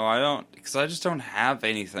 Yeah, no, I don't. Because I just don't have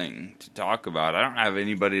anything to talk about. I don't have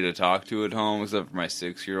anybody to talk to at home except for my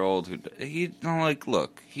 6-year-old.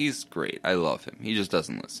 Look, he's great. I love him. He just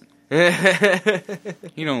doesn't listen.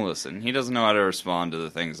 He don't listen. He doesn't know how to respond to the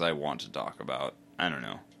things I want to talk about. I don't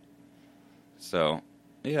know. So,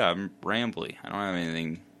 yeah, I'm rambly. I don't have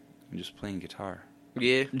anything. I'm just playing guitar.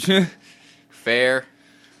 Yeah. Fair.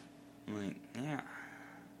 I'm like, yeah.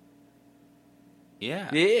 Yeah.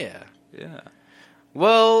 Yeah. Yeah.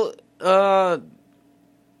 Well, Oh,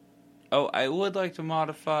 I would like to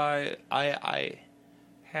modify. I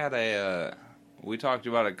had we talked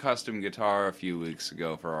about a custom guitar a few weeks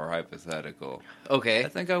ago for our hypothetical. okay. I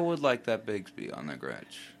think I would like that Bigsby on the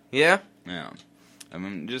Gretsch. Yeah? Yeah.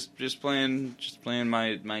 I'm just playing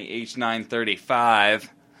my H935.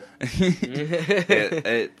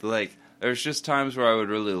 Like, there's just times where I would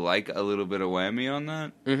really like a little bit of whammy on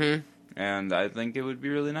that. Mm-hmm. And I think it would be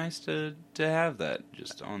really nice to have that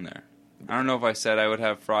just on there. I don't know if I said I would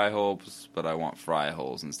have fry holes, but I want fry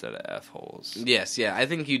holes instead of F holes. Yes, yeah, I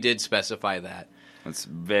think you did specify that. That's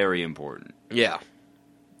very important. Yeah.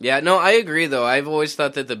 Yeah, no, I agree, though. I've always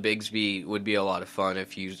thought that the Bigsby would be a lot of fun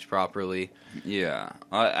if used properly. Yeah.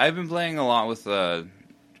 I've been playing a lot with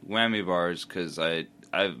whammy bars because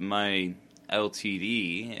my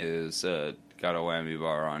LTD is got a whammy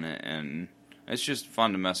bar on it, and it's just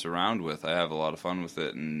fun to mess around with. I have a lot of fun with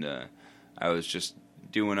it, and I was just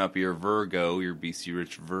doing up your BC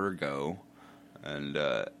Rich Virgo, and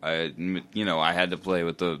I had to play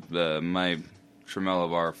with my tremolo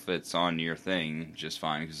bar fits on your thing just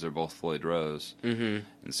fine because they're both Floyd Rose. Mm-hmm.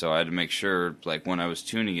 And so I had to make sure, like, when I was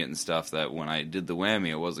tuning it and stuff, that when I did the whammy,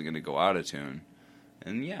 it wasn't going to go out of tune.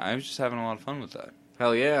 And yeah, I was just having a lot of fun with that.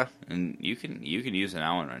 Hell yeah. And you can use an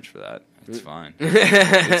Allen wrench for that. It's fine.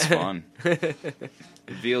 It's fun.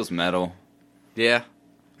 It feels metal. Yeah.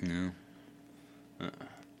 Yeah.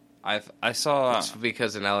 I saw... It's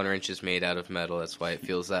because an Allen wrench is made out of metal. That's why it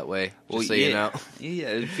feels that way. Just so yeah, you know. Yeah,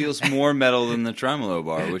 it feels more metal than the tremolo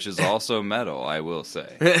bar, which is also metal, I will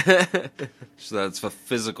say. So that's a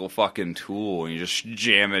physical fucking tool, and you just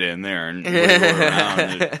jam it in there and wiggle it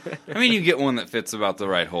around. I mean, you get one that fits about the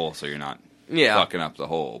right hole, so you're not fucking up the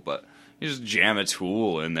hole, but you just jam a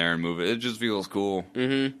tool in there and move it. It just feels cool.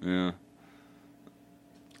 Mm-hmm.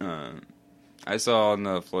 Yeah. I saw on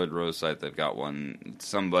the Floyd Rose site they've got one,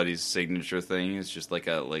 somebody's signature thing. It's just like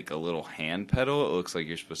a little hand pedal. It looks like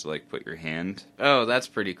you're supposed to like put your hand. Oh, that's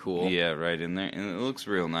pretty cool. Yeah, right in there, and it looks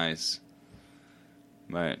real nice.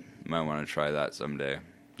 Might want to try that someday.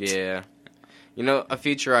 Yeah. You know, a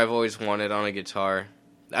feature I've always wanted on a guitar.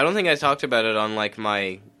 I don't think I talked about it on like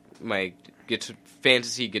my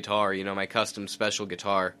fantasy guitar. You know, my custom special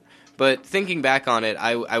guitar. But thinking back on it,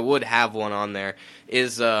 I would have one on there.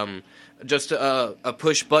 Is just a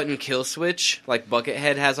push button kill switch like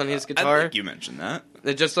Buckethead has on his guitar. I think you mentioned that.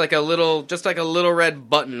 Just like a little red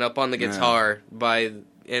button up on the guitar and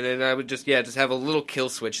then I would just have a little kill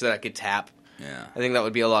switch that I could tap. Yeah. I think that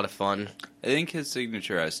would be a lot of fun. I think his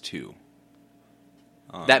signature has two.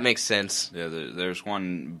 That makes sense. Yeah, there's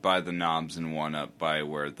one by the knobs and one up by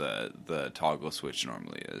where the toggle switch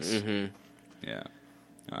normally is. Mm-hmm. Yeah.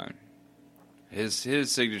 His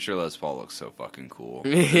signature Les Paul looks so fucking cool.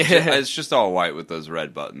 Yeah. It's just all white with those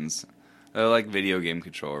red buttons. They're like video game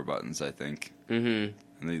controller buttons, I think. Mm-hmm.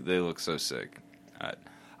 And they look so sick.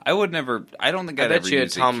 I would never... I don't think I'd bet ever you a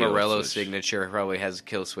use Tom kill Morello switch. signature probably has a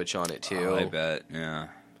kill switch on it, too. Oh, I bet, yeah.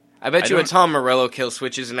 I bet you a Tom Morello kill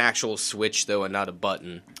switch is an actual switch, though, and not a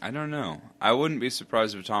button. I don't know. I wouldn't be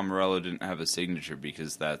surprised if Tom Morello didn't have a signature,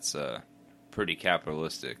 because that's pretty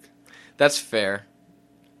capitalistic. That's fair.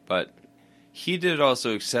 But he did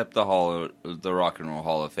also accept the Rock and Roll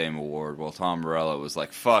Hall of Fame award, while Tom Morello was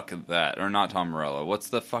like, fuck that. Or not Tom Morello. What's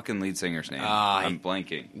the fucking lead singer's name? I'm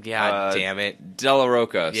blanking. God damn it. Della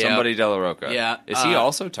Rocca. Yep. Somebody Della Rocca. Yeah. Is he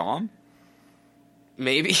also Tom?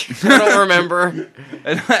 Maybe. I don't remember.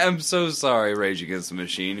 And I'm so sorry, Rage Against the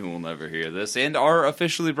Machine, who will never hear this, and are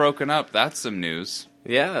officially broken up. That's some news.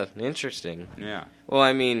 Yeah, interesting. Yeah. Well,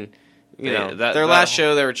 I mean... their that last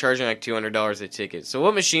show, they were charging like $200 a ticket. So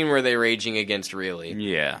what machine were they raging against, really?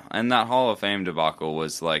 Yeah, and that Hall of Fame debacle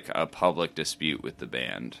was like a public dispute with the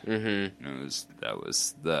band. Mm-hmm. That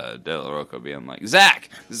was the De La Rocca being like, Zach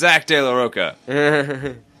De La Rocca.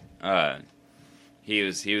 He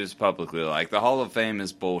was publicly like, the Hall of Fame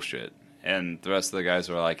is bullshit, and the rest of the guys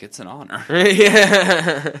were like, it's an honor.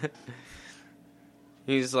 Yeah.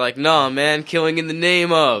 He's like, nah, man, killing in the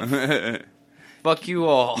name of. Fuck you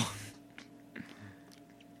all.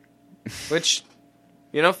 Which,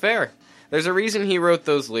 fair. There's a reason he wrote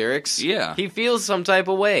those lyrics. Yeah. He feels some type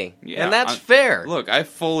of way. Yeah, and that's fair. Look, I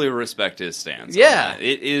fully respect his stance. Yeah.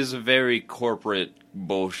 It is a very corporate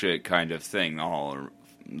bullshit kind of thing,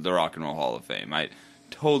 the Rock and Roll Hall of Fame. I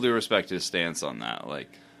totally respect his stance on that. Like,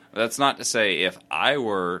 that's not to say if I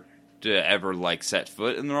were to ever, like, set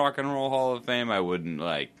foot in the Rock and Roll Hall of Fame, I wouldn't,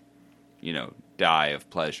 like, die of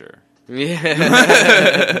pleasure.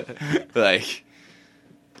 Yeah. Like,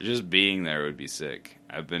 just being there would be sick.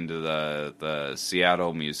 I've been to the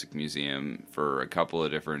Seattle Music Museum for a couple of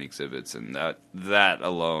different exhibits, and that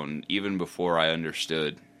alone, even before I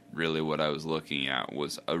understood really what I was looking at,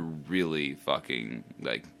 was a really fucking,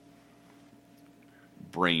 like,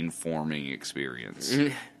 brain-forming experience.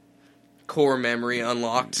 Core memory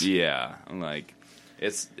unlocked. Yeah, like,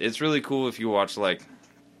 it's really cool if you watch, like,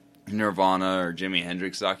 Nirvana or Jimi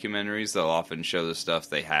Hendrix documentaries. They'll often show the stuff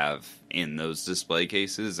they have in those display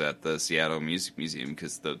cases at the Seattle Music Museum,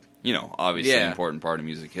 because obviously an important part of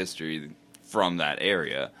music history. from that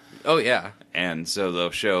area. Oh, yeah. And so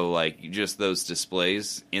they'll show, like, just those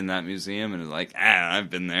displays in that museum, and it's like,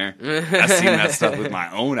 I've been there. I've seen that stuff with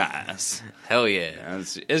my own eyes. Hell yeah.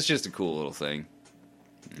 And it's just a cool little thing.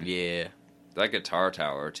 Yeah. That guitar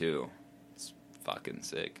tower, too. It's fucking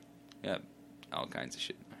sick. Yeah, all kinds of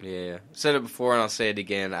shit. Yeah. Said it before, and I'll say it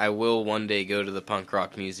again. I will one day go to the Punk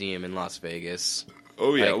Rock Museum in Las Vegas.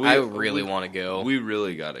 Oh, yeah. Like, I really want to go. We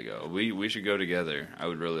really gotta go. We should go together. I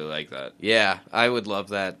would really like that. Yeah, I would love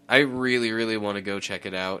that. I really, really want to go check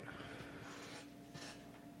it out.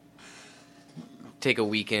 Take a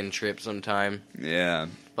weekend trip sometime. Yeah.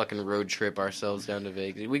 Fucking road trip ourselves down to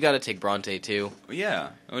Vegas. We gotta take Bronte, too. Yeah.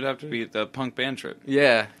 It would have to be the punk band trip.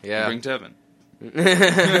 Yeah. Bring Tevin.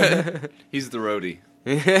 He's the roadie.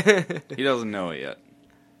 He doesn't know it yet.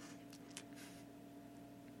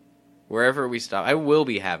 Wherever we stop, I will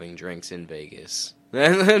be having drinks in Vegas.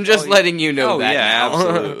 I'm just letting you know that. Yeah, now.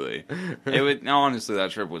 absolutely. It would. Now, honestly,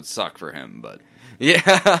 that trip would suck for him, but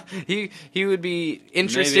yeah, he would be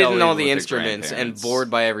interested in all leave the with instruments and bored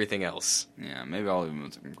by everything else. yeah, maybe I'll even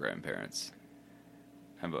with some grandparents.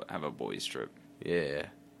 Have a boys trip. Yeah,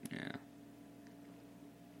 Yeah,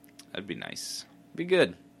 that'd be nice. Be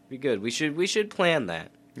good. We should plan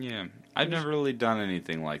that. Yeah, I've never really done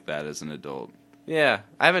anything like that as an adult. Yeah,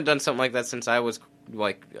 I haven't done something like that since I was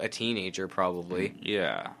like a teenager, probably.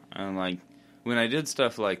 Yeah, and like when I did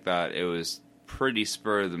stuff like that, it was pretty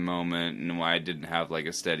spur of the moment, and I didn't have like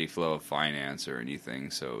a steady flow of finance or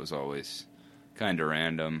anything, so it was always kind of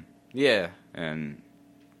random. Yeah, And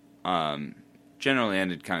generally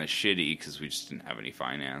ended kind of shitty because we just didn't have any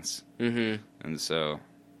finance. Mm-hmm. And so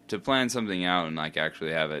to plan something out and like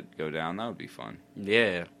actually have it go down, that would be fun.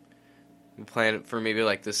 Yeah. We'll plan it for maybe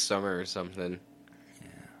like this summer or something.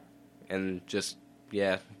 Yeah. And just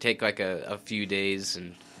take like a few days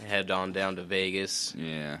and head on down to Vegas.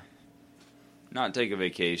 Yeah. Not take a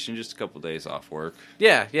vacation, just a couple days off work.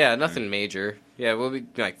 Yeah, nothing major. Yeah, we'll be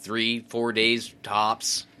like 3-4 days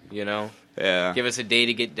tops, you know? Yeah. Give us a day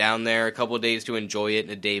to get down there, a couple of days to enjoy it,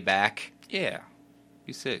 and a day back. Yeah.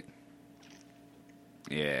 Be sick.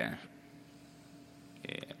 Yeah.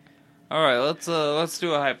 Yeah. All right, let's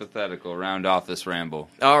do a hypothetical. Round off this ramble.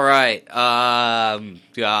 All right.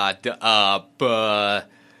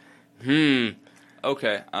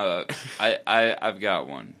 Okay. I've got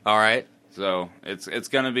one. All right. So it's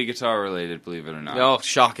gonna be guitar related, believe it or not. Oh,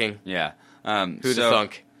 shocking. Yeah. Who'd have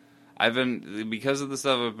thunk? I've been, because of the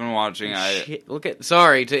stuff I've been watching. Shit,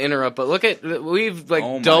 sorry to interrupt, but we've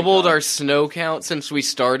doubled our snow count since we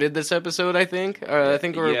started this episode. I think. I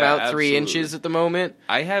think we're about 3 inches at the moment.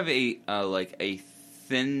 I have a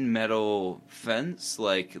thin metal fence.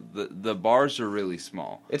 Like the bars are really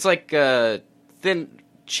small. It's like thin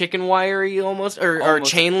chicken wiry almost, or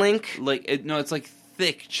chain link. It's like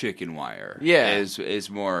thick chicken wire. Yeah, is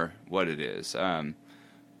more what it is.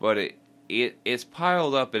 But it's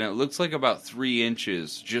piled up and it looks like about 3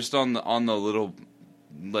 inches just on the little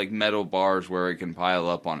like metal bars where it can pile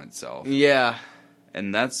up on itself. Yeah,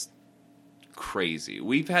 and that's crazy.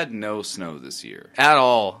 We've had no snow this year at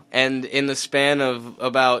all, and in the span of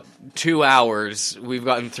about 2 hours, we've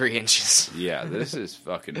gotten 3 inches. Yeah, this is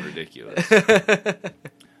fucking ridiculous.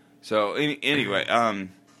 So anyway,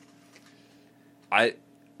 I've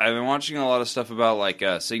been watching a lot of stuff about like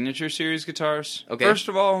signature series guitars. Okay. First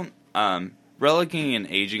of all, relicking and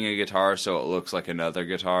aging a guitar so it looks like another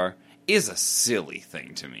guitar is a silly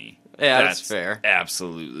thing to me. Yeah, that's fair.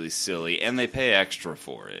 Absolutely silly, and they pay extra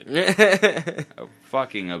for it.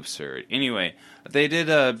 Fucking absurd. Anyway, they did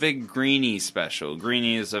a big Greenie special.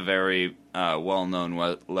 Greenie is a very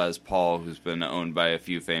well-known Les Paul who's been owned by a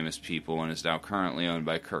few famous people and is now currently owned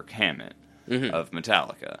by Kirk Hammett of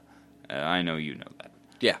Metallica. I know you know that.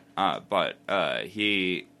 Yeah. But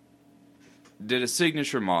he did a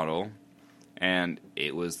signature model, and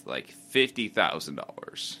it was like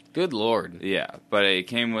 $50,000. Good lord. Yeah, but it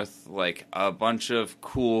came with like a bunch of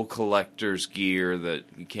cool collector's gear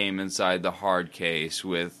that came inside the hard case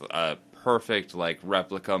with a perfect like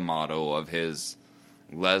replica model of his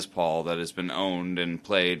Les Paul that has been owned and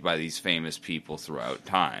played by these famous people throughout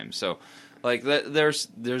time. So like there's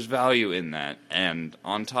value in that, and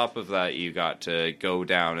on top of that you got to go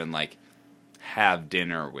down and like have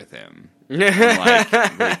dinner with him.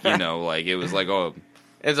 like you know, like it was like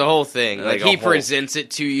it's a whole thing. Like he presents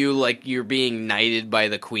it to you like you're being knighted by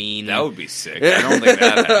the queen. That would be sick. I don't think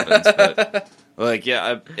that happens, but like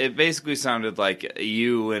it basically sounded like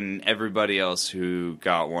you and everybody else who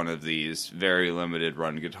got one of these very limited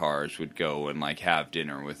run guitars would go and like have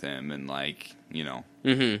dinner with him and like, you know,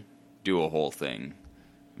 do a whole thing.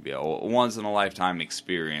 It'd be a once in a lifetime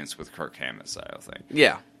experience with Kirk Hammett style thing.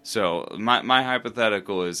 Yeah. So my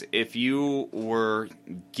hypothetical is, if you were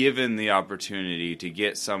given the opportunity to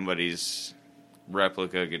get somebody's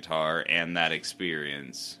replica guitar and that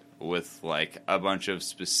experience with like a bunch of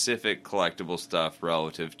specific collectible stuff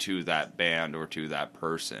relative to that band or to that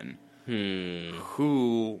person,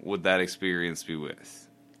 who would that experience be with?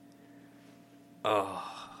 Oh,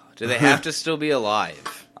 do they have to still be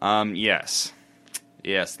alive? Yes.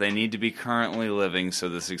 Yes, they need to be currently living so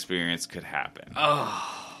this experience could happen.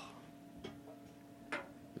 Oh.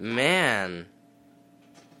 Man.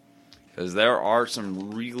 Because there are some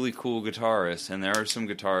really cool guitarists, and there are some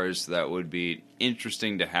guitars that would be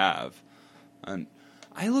interesting to have. And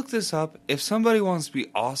I looked this up. If somebody wants to be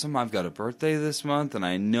awesome, I've got a birthday this month, and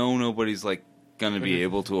I know nobody's like going to be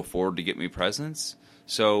able to afford to get me presents.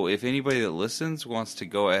 So if anybody that listens wants to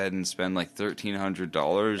go ahead and spend like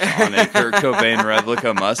 $1,300 on a Kurt Cobain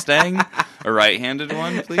replica Mustang, a right-handed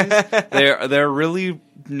one, please. They're really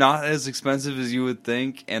not as expensive as you would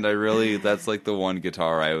think, and that's like the one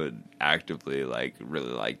guitar I would actively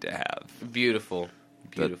really like to have. Beautiful.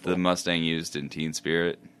 The Mustang used in Teen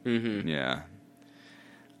Spirit. Mm-hmm. Yeah.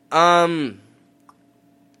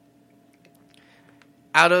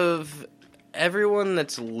 Out of everyone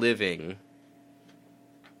that's living,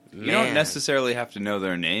 you don't necessarily have to know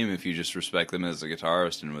their name if you just respect them as a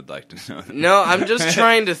guitarist and would like to know them. No, I'm just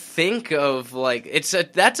trying to think of like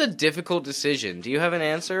that's a difficult decision. Do you have an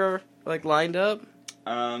answer like lined up?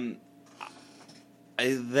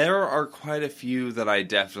 There are quite a few that I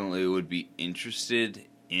definitely would be interested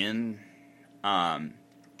in, but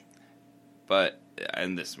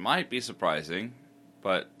and this might be surprising,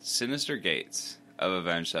 but Sinister Gates of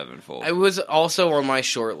Avenged Sevenfold. I was also on my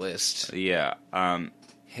short list. Yeah.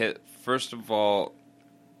 First of all,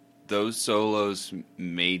 those solos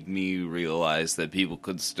made me realize that people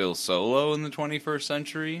could still solo in the 21st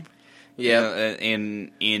century. Yeah.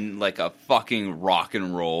 In like a fucking rock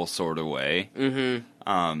and roll sort of way.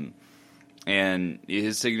 Mm-hmm. And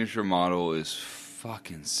his signature model is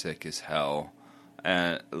fucking sick as hell.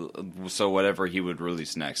 So whatever he would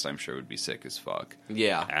release next, I'm sure would be sick as fuck.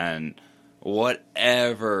 Yeah. And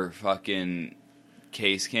whatever fucking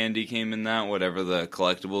case candy came in that, whatever the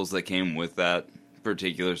collectibles that came with that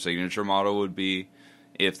particular signature model would be,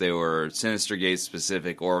 if they were Sinister Gates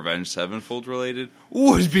specific or Avenged Sevenfold related,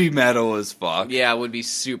 would be metal as fuck. Yeah, it would be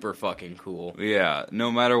super fucking cool. Yeah,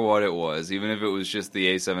 no matter what it was, even if it was just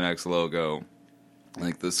the A7X logo,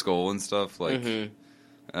 like the skull and stuff, like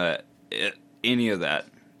any of that,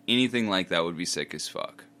 anything like that would be sick as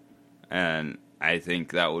fuck. And I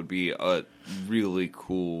think that would be a really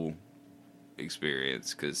cool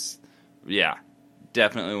experience, because, yeah,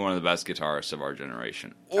 definitely one of the best guitarists of our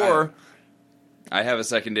generation. Or, I have a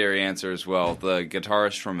secondary answer as well, the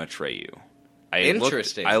guitarist from Atreyu.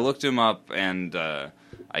 Interesting. I looked him up, and I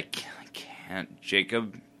can't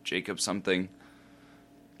Jacob something.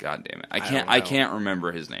 God damn it. I can't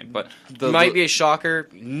remember his name. But might be a shocker.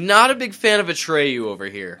 Not a big fan of Atreyu over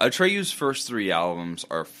here. Atreyu's first 3 albums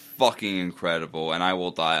are fucking incredible, and I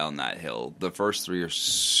will die on that hill. The first 3 are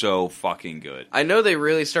so fucking good. I know they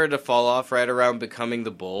really started to fall off right around Becoming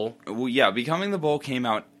the Bull. Well, yeah, Becoming the Bull came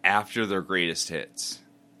out after their greatest hits.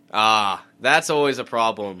 Ah, that's always a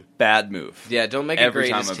problem. Bad move. Yeah, don't make Every a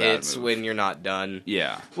greatest time a bad hits move. when you're not done.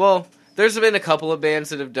 Yeah. Well, there's been a couple of bands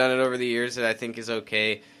that have done it over the years that I think is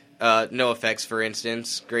okay. No Effects, for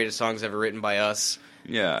instance. Greatest songs ever written by us.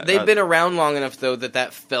 Yeah. They've been around long enough, though,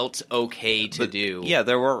 that felt okay to do. Yeah,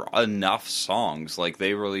 there were enough songs. Like,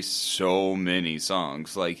 they released so many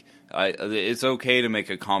songs. Like, it's okay to make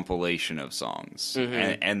a compilation of songs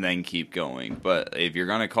and then keep going. But if you're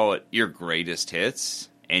going to call it your greatest hits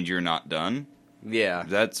and you're not done, yeah,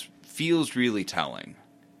 that feels really telling.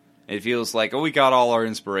 It feels like, oh, we got all our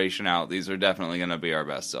inspiration out. These are definitely going to be our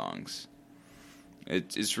best songs.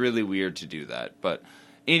 It's really weird to do that. But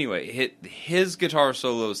anyway, his guitar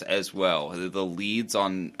solos as well, the leads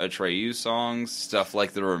on Atreyu songs, stuff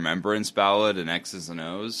like the Remembrance Ballad and X's and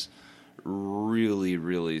O's, really,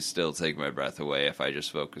 really still take my breath away if I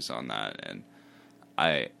just focus on that. And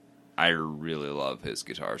I really love his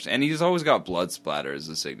guitars. And he's always got blood splatter as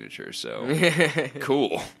a signature, so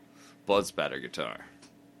cool. Blood splatter guitar.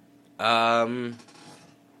 I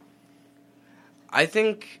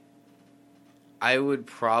think I would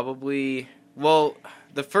probably... Well,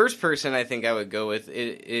 the first person I think I would go with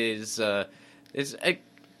it's a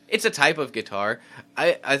type of guitar.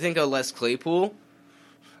 I think a Les Claypool.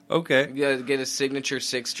 Okay. Get a signature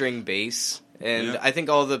 6-string bass. And I think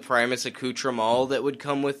all the Primus accoutrement that would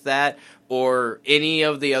come with that, or any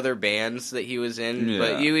of the other bands that he was in. Yeah.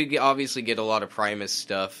 But you would obviously get a lot of Primus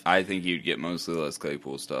stuff. I think you'd get mostly Les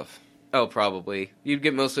Claypool stuff. Oh, probably. You'd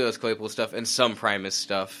get mostly Les Claypool stuff and some Primus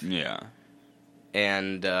stuff. Yeah.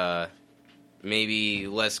 And maybe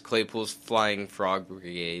Les Claypool's Flying Frog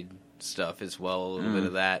Brigade stuff as well. A little bit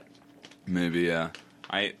of that. Maybe, yeah.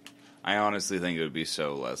 I honestly think it would be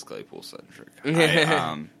so Les Claypool centric.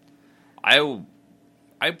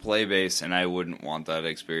 I play bass, and I wouldn't want that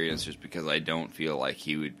experience just because I don't feel like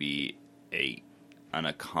he would be an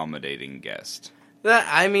accommodating guest.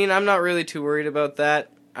 I'm not really too worried about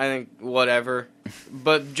that. I think whatever.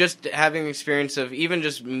 But just having the experience of even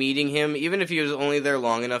just meeting him, even if he was only there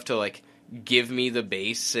long enough to, like, give me the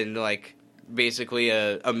bass and, like, basically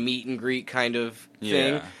a meet and greet kind of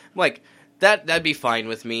thing, Yeah. like, that'd be fine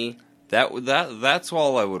with me. That's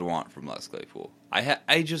all I would want from Les Claypool.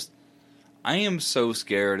 I am so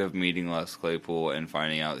scared of meeting Les Claypool and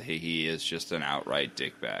finding out he is just an outright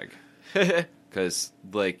dickbag. Because,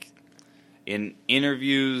 like, in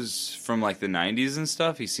interviews from, like, the 90s and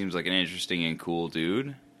stuff, he seems like an interesting and cool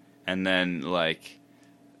dude. And then, like,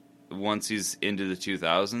 once he's into the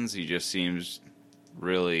 2000s, he just seems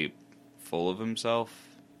really full of himself.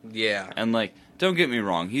 Yeah. And, like, don't get me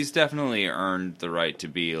wrong, he's definitely earned the right to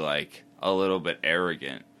be, like, a little bit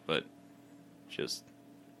arrogant, but just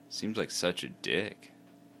seems like such a dick.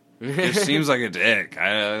 Just seems like a dick.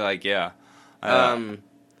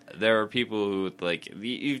 There are people who, like,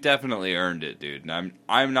 you've definitely earned it, dude. And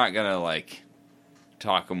I'm not gonna, like,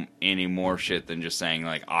 talk any more shit than just saying,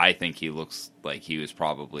 like, I think he looks like he was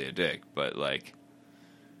probably a dick. But, like,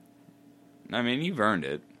 I mean, you've earned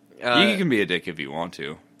it. You can be a dick if you want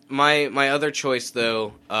to. My other choice,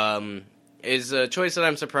 though, is a choice that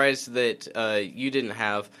I'm surprised that you didn't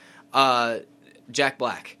have. Jack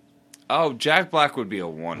Black. Oh, Jack Black would be a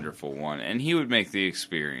wonderful one, and he would make the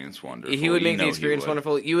experience wonderful. He would make the experience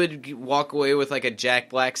wonderful. You would walk away with, like, a Jack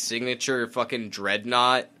Black signature fucking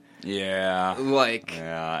dreadnought. Yeah. Like...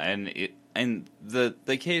 Yeah, and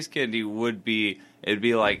the case candy would be... It'd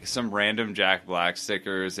be, like, some random Jack Black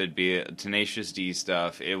stickers. It'd be Tenacious D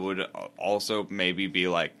stuff. It would also maybe be,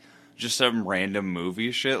 like, just some random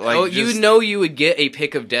movie shit. Like, you would get a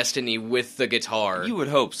Pick of Destiny with the guitar. You would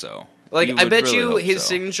hope so. Like, I bet his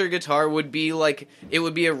signature guitar would be, like, it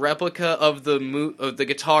would be a replica of the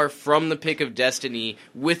guitar from the Pick of Destiny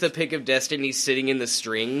with a Pick of Destiny sitting in the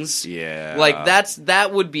strings. Yeah. Like,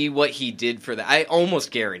 that would be what he did for that. I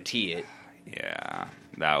almost guarantee it. Yeah,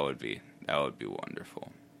 that would be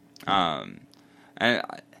wonderful. And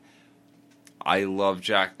I love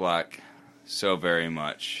Jack Black so very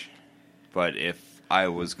much, but if I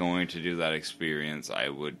was going to do that experience, I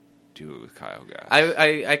would do it with Kyle Gass.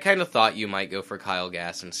 I kind of thought you might go for Kyle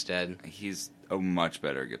Gass instead. He's a much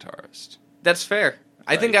better guitarist. That's fair.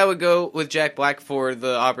 I think I would go with Jack Black for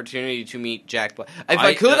the opportunity to meet Jack Black. If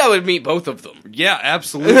I could, I would meet both of them. Yeah,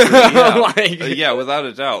 absolutely. Yeah, yeah, without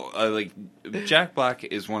a doubt. Jack Black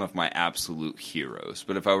is one of my absolute heroes.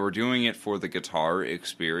 But if I were doing it for the guitar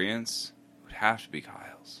experience, it would have to be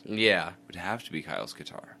Kyle's. Yeah. It would have to be Kyle's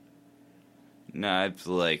guitar. No, it's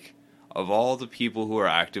like, of all the people who are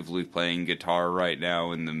actively playing guitar right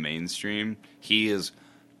now in the mainstream, he is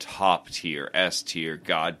top tier, S tier,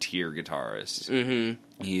 God tier guitarist.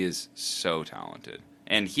 Mm-hmm. He is so talented.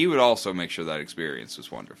 And he would also make sure that experience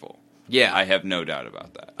was wonderful. Yeah. I have no doubt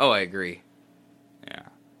about that. Oh, I agree.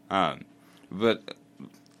 Yeah. But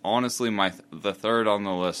honestly, the third on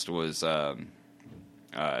the list was Tony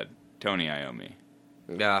Iommi.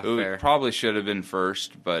 Yeah, who fair. Probably should have been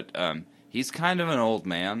first, but he's kind of an old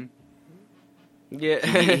man. Yeah.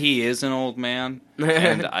 he is an old man,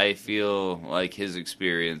 and I feel like his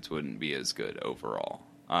experience wouldn't be as good overall.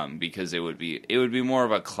 Because it would be more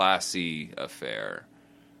of a classy affair,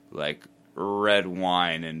 like red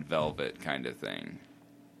wine and velvet kind of thing.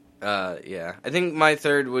 Yeah. I think my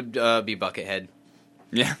third would be Buckethead.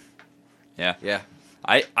 Yeah. Yeah. Yeah.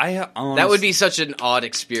 I honestly, that would be such an odd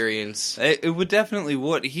experience. It would definitely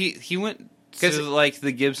would. He went to like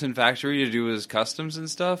the Gibson factory to do his customs and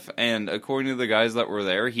stuff, and according to the guys that were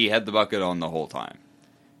there, he had the bucket on the whole time.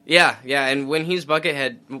 Yeah, and when he's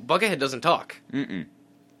Buckethead doesn't talk. Mm-mm.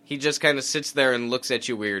 He just kind of sits there and looks at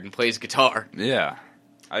you weird and plays guitar. Yeah.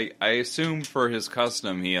 I assume for his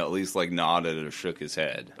custom he at least like nodded or shook his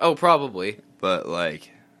head. Oh, probably. But like,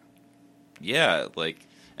 yeah, like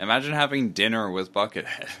imagine having dinner with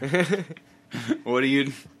Buckethead. What do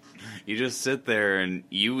you just sit there and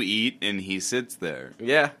you eat and he sits there.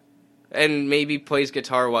 Yeah. And maybe plays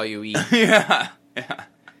guitar while you eat. Yeah.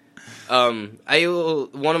 One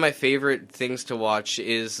of my favorite things to watch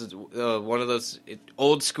is one of those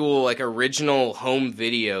old school, like, original home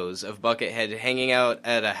videos of Buckethead hanging out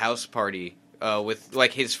at a house party with,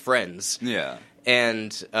 like, his friends. Yeah.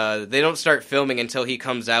 and they don't start filming until he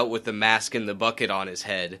comes out with the mask and the bucket on his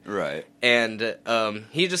head. Right. And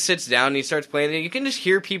he just sits down and he starts playing, and you can just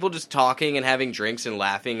hear people just talking and having drinks and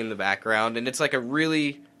laughing in the background, and it's like a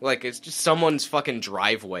really, like, it's just someone's fucking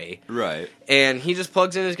driveway. Right. And he just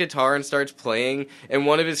plugs in his guitar and starts playing, and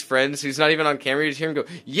one of his friends, who's not even on camera, you just hear him go,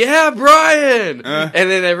 "Yeah, Brian!" And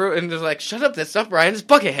then everyone is like, "Shut up, that's not Brian, it's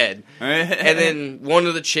Buckethead." And then one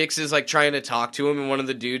of the chicks is, like, trying to talk to him, and one of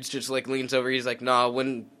the dudes just, like, leans over, he's like, "Nah,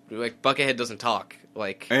 like, Buckethead doesn't talk.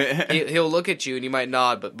 Like, he'll look at you and you might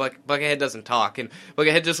nod, but Buckethead doesn't talk." And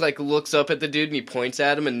Buckethead just, like, looks up at the dude and he points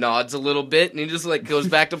at him and nods a little bit, and he just, like, goes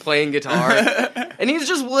back to playing guitar. And he's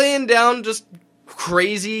just laying down just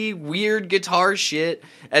crazy, weird guitar shit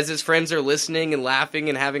as his friends are listening and laughing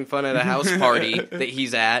and having fun at a house party that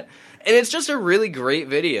he's at. And it's just a really great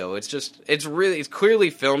video. It's clearly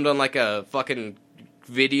filmed on, like, a fucking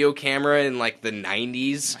video camera in, like, the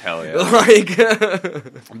 90s. Hell yeah. Like,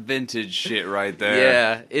 vintage shit right there.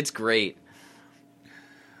 Yeah, it's great.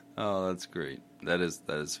 Oh, that's great. That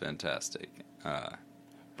is fantastic.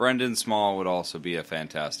 Brendan Small would also be a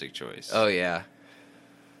fantastic choice. Oh, yeah.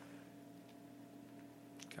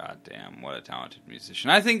 God damn, what a talented musician.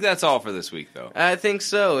 I think that's all for this week, though. I think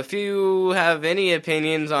so. If you have any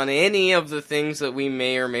opinions on any of the things that we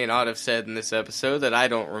may or may not have said in this episode that I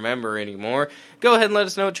don't remember anymore, go ahead and let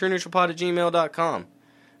us know at trueneutralpod@gmail.com.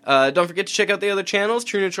 Don't forget to check out the other channels.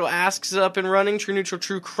 True Neutral Asks is up and running. True Neutral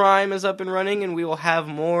True Crime is up and running, and we will have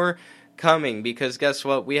more coming, because guess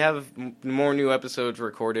what? We have more new episodes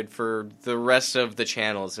recorded for the rest of the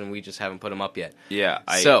channels, and we just haven't put them up yet. Yeah,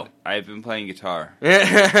 I've been playing guitar.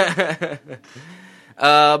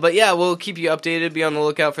 But yeah, we'll keep you updated. Be on the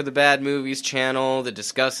lookout for the Bad Movies channel, the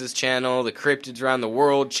Discusses channel, the Cryptids Around the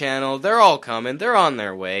World channel. They're all coming. They're on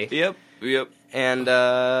their way. Yep. And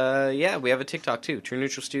yeah, we have a TikTok too, True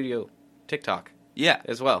Neutral Studio TikTok. Yeah,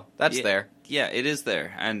 as well. That's there. Yeah, it is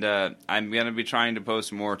there, and I'm gonna be trying to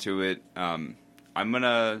post more to it. I'm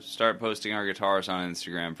gonna start posting our guitars on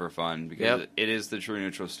Instagram for fun, because it is the True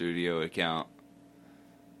Neutral Studio account.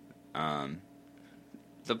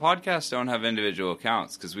 The podcasts don't have individual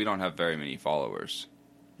accounts because we don't have very many followers.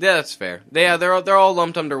 Yeah, that's fair. They're all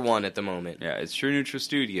lumped under one at the moment. Yeah, it's True Neutral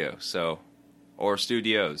Studio, or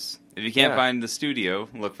Studios. If you can't find the studio,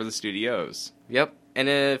 look for the studios. Yep. And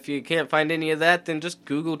if you can't find any of that, then just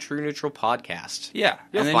Google True Neutral Podcast. Yeah.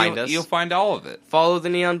 You'll find us. You'll find all of it. Follow the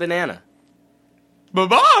Neon Banana.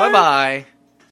 Bye-bye! Bye-bye!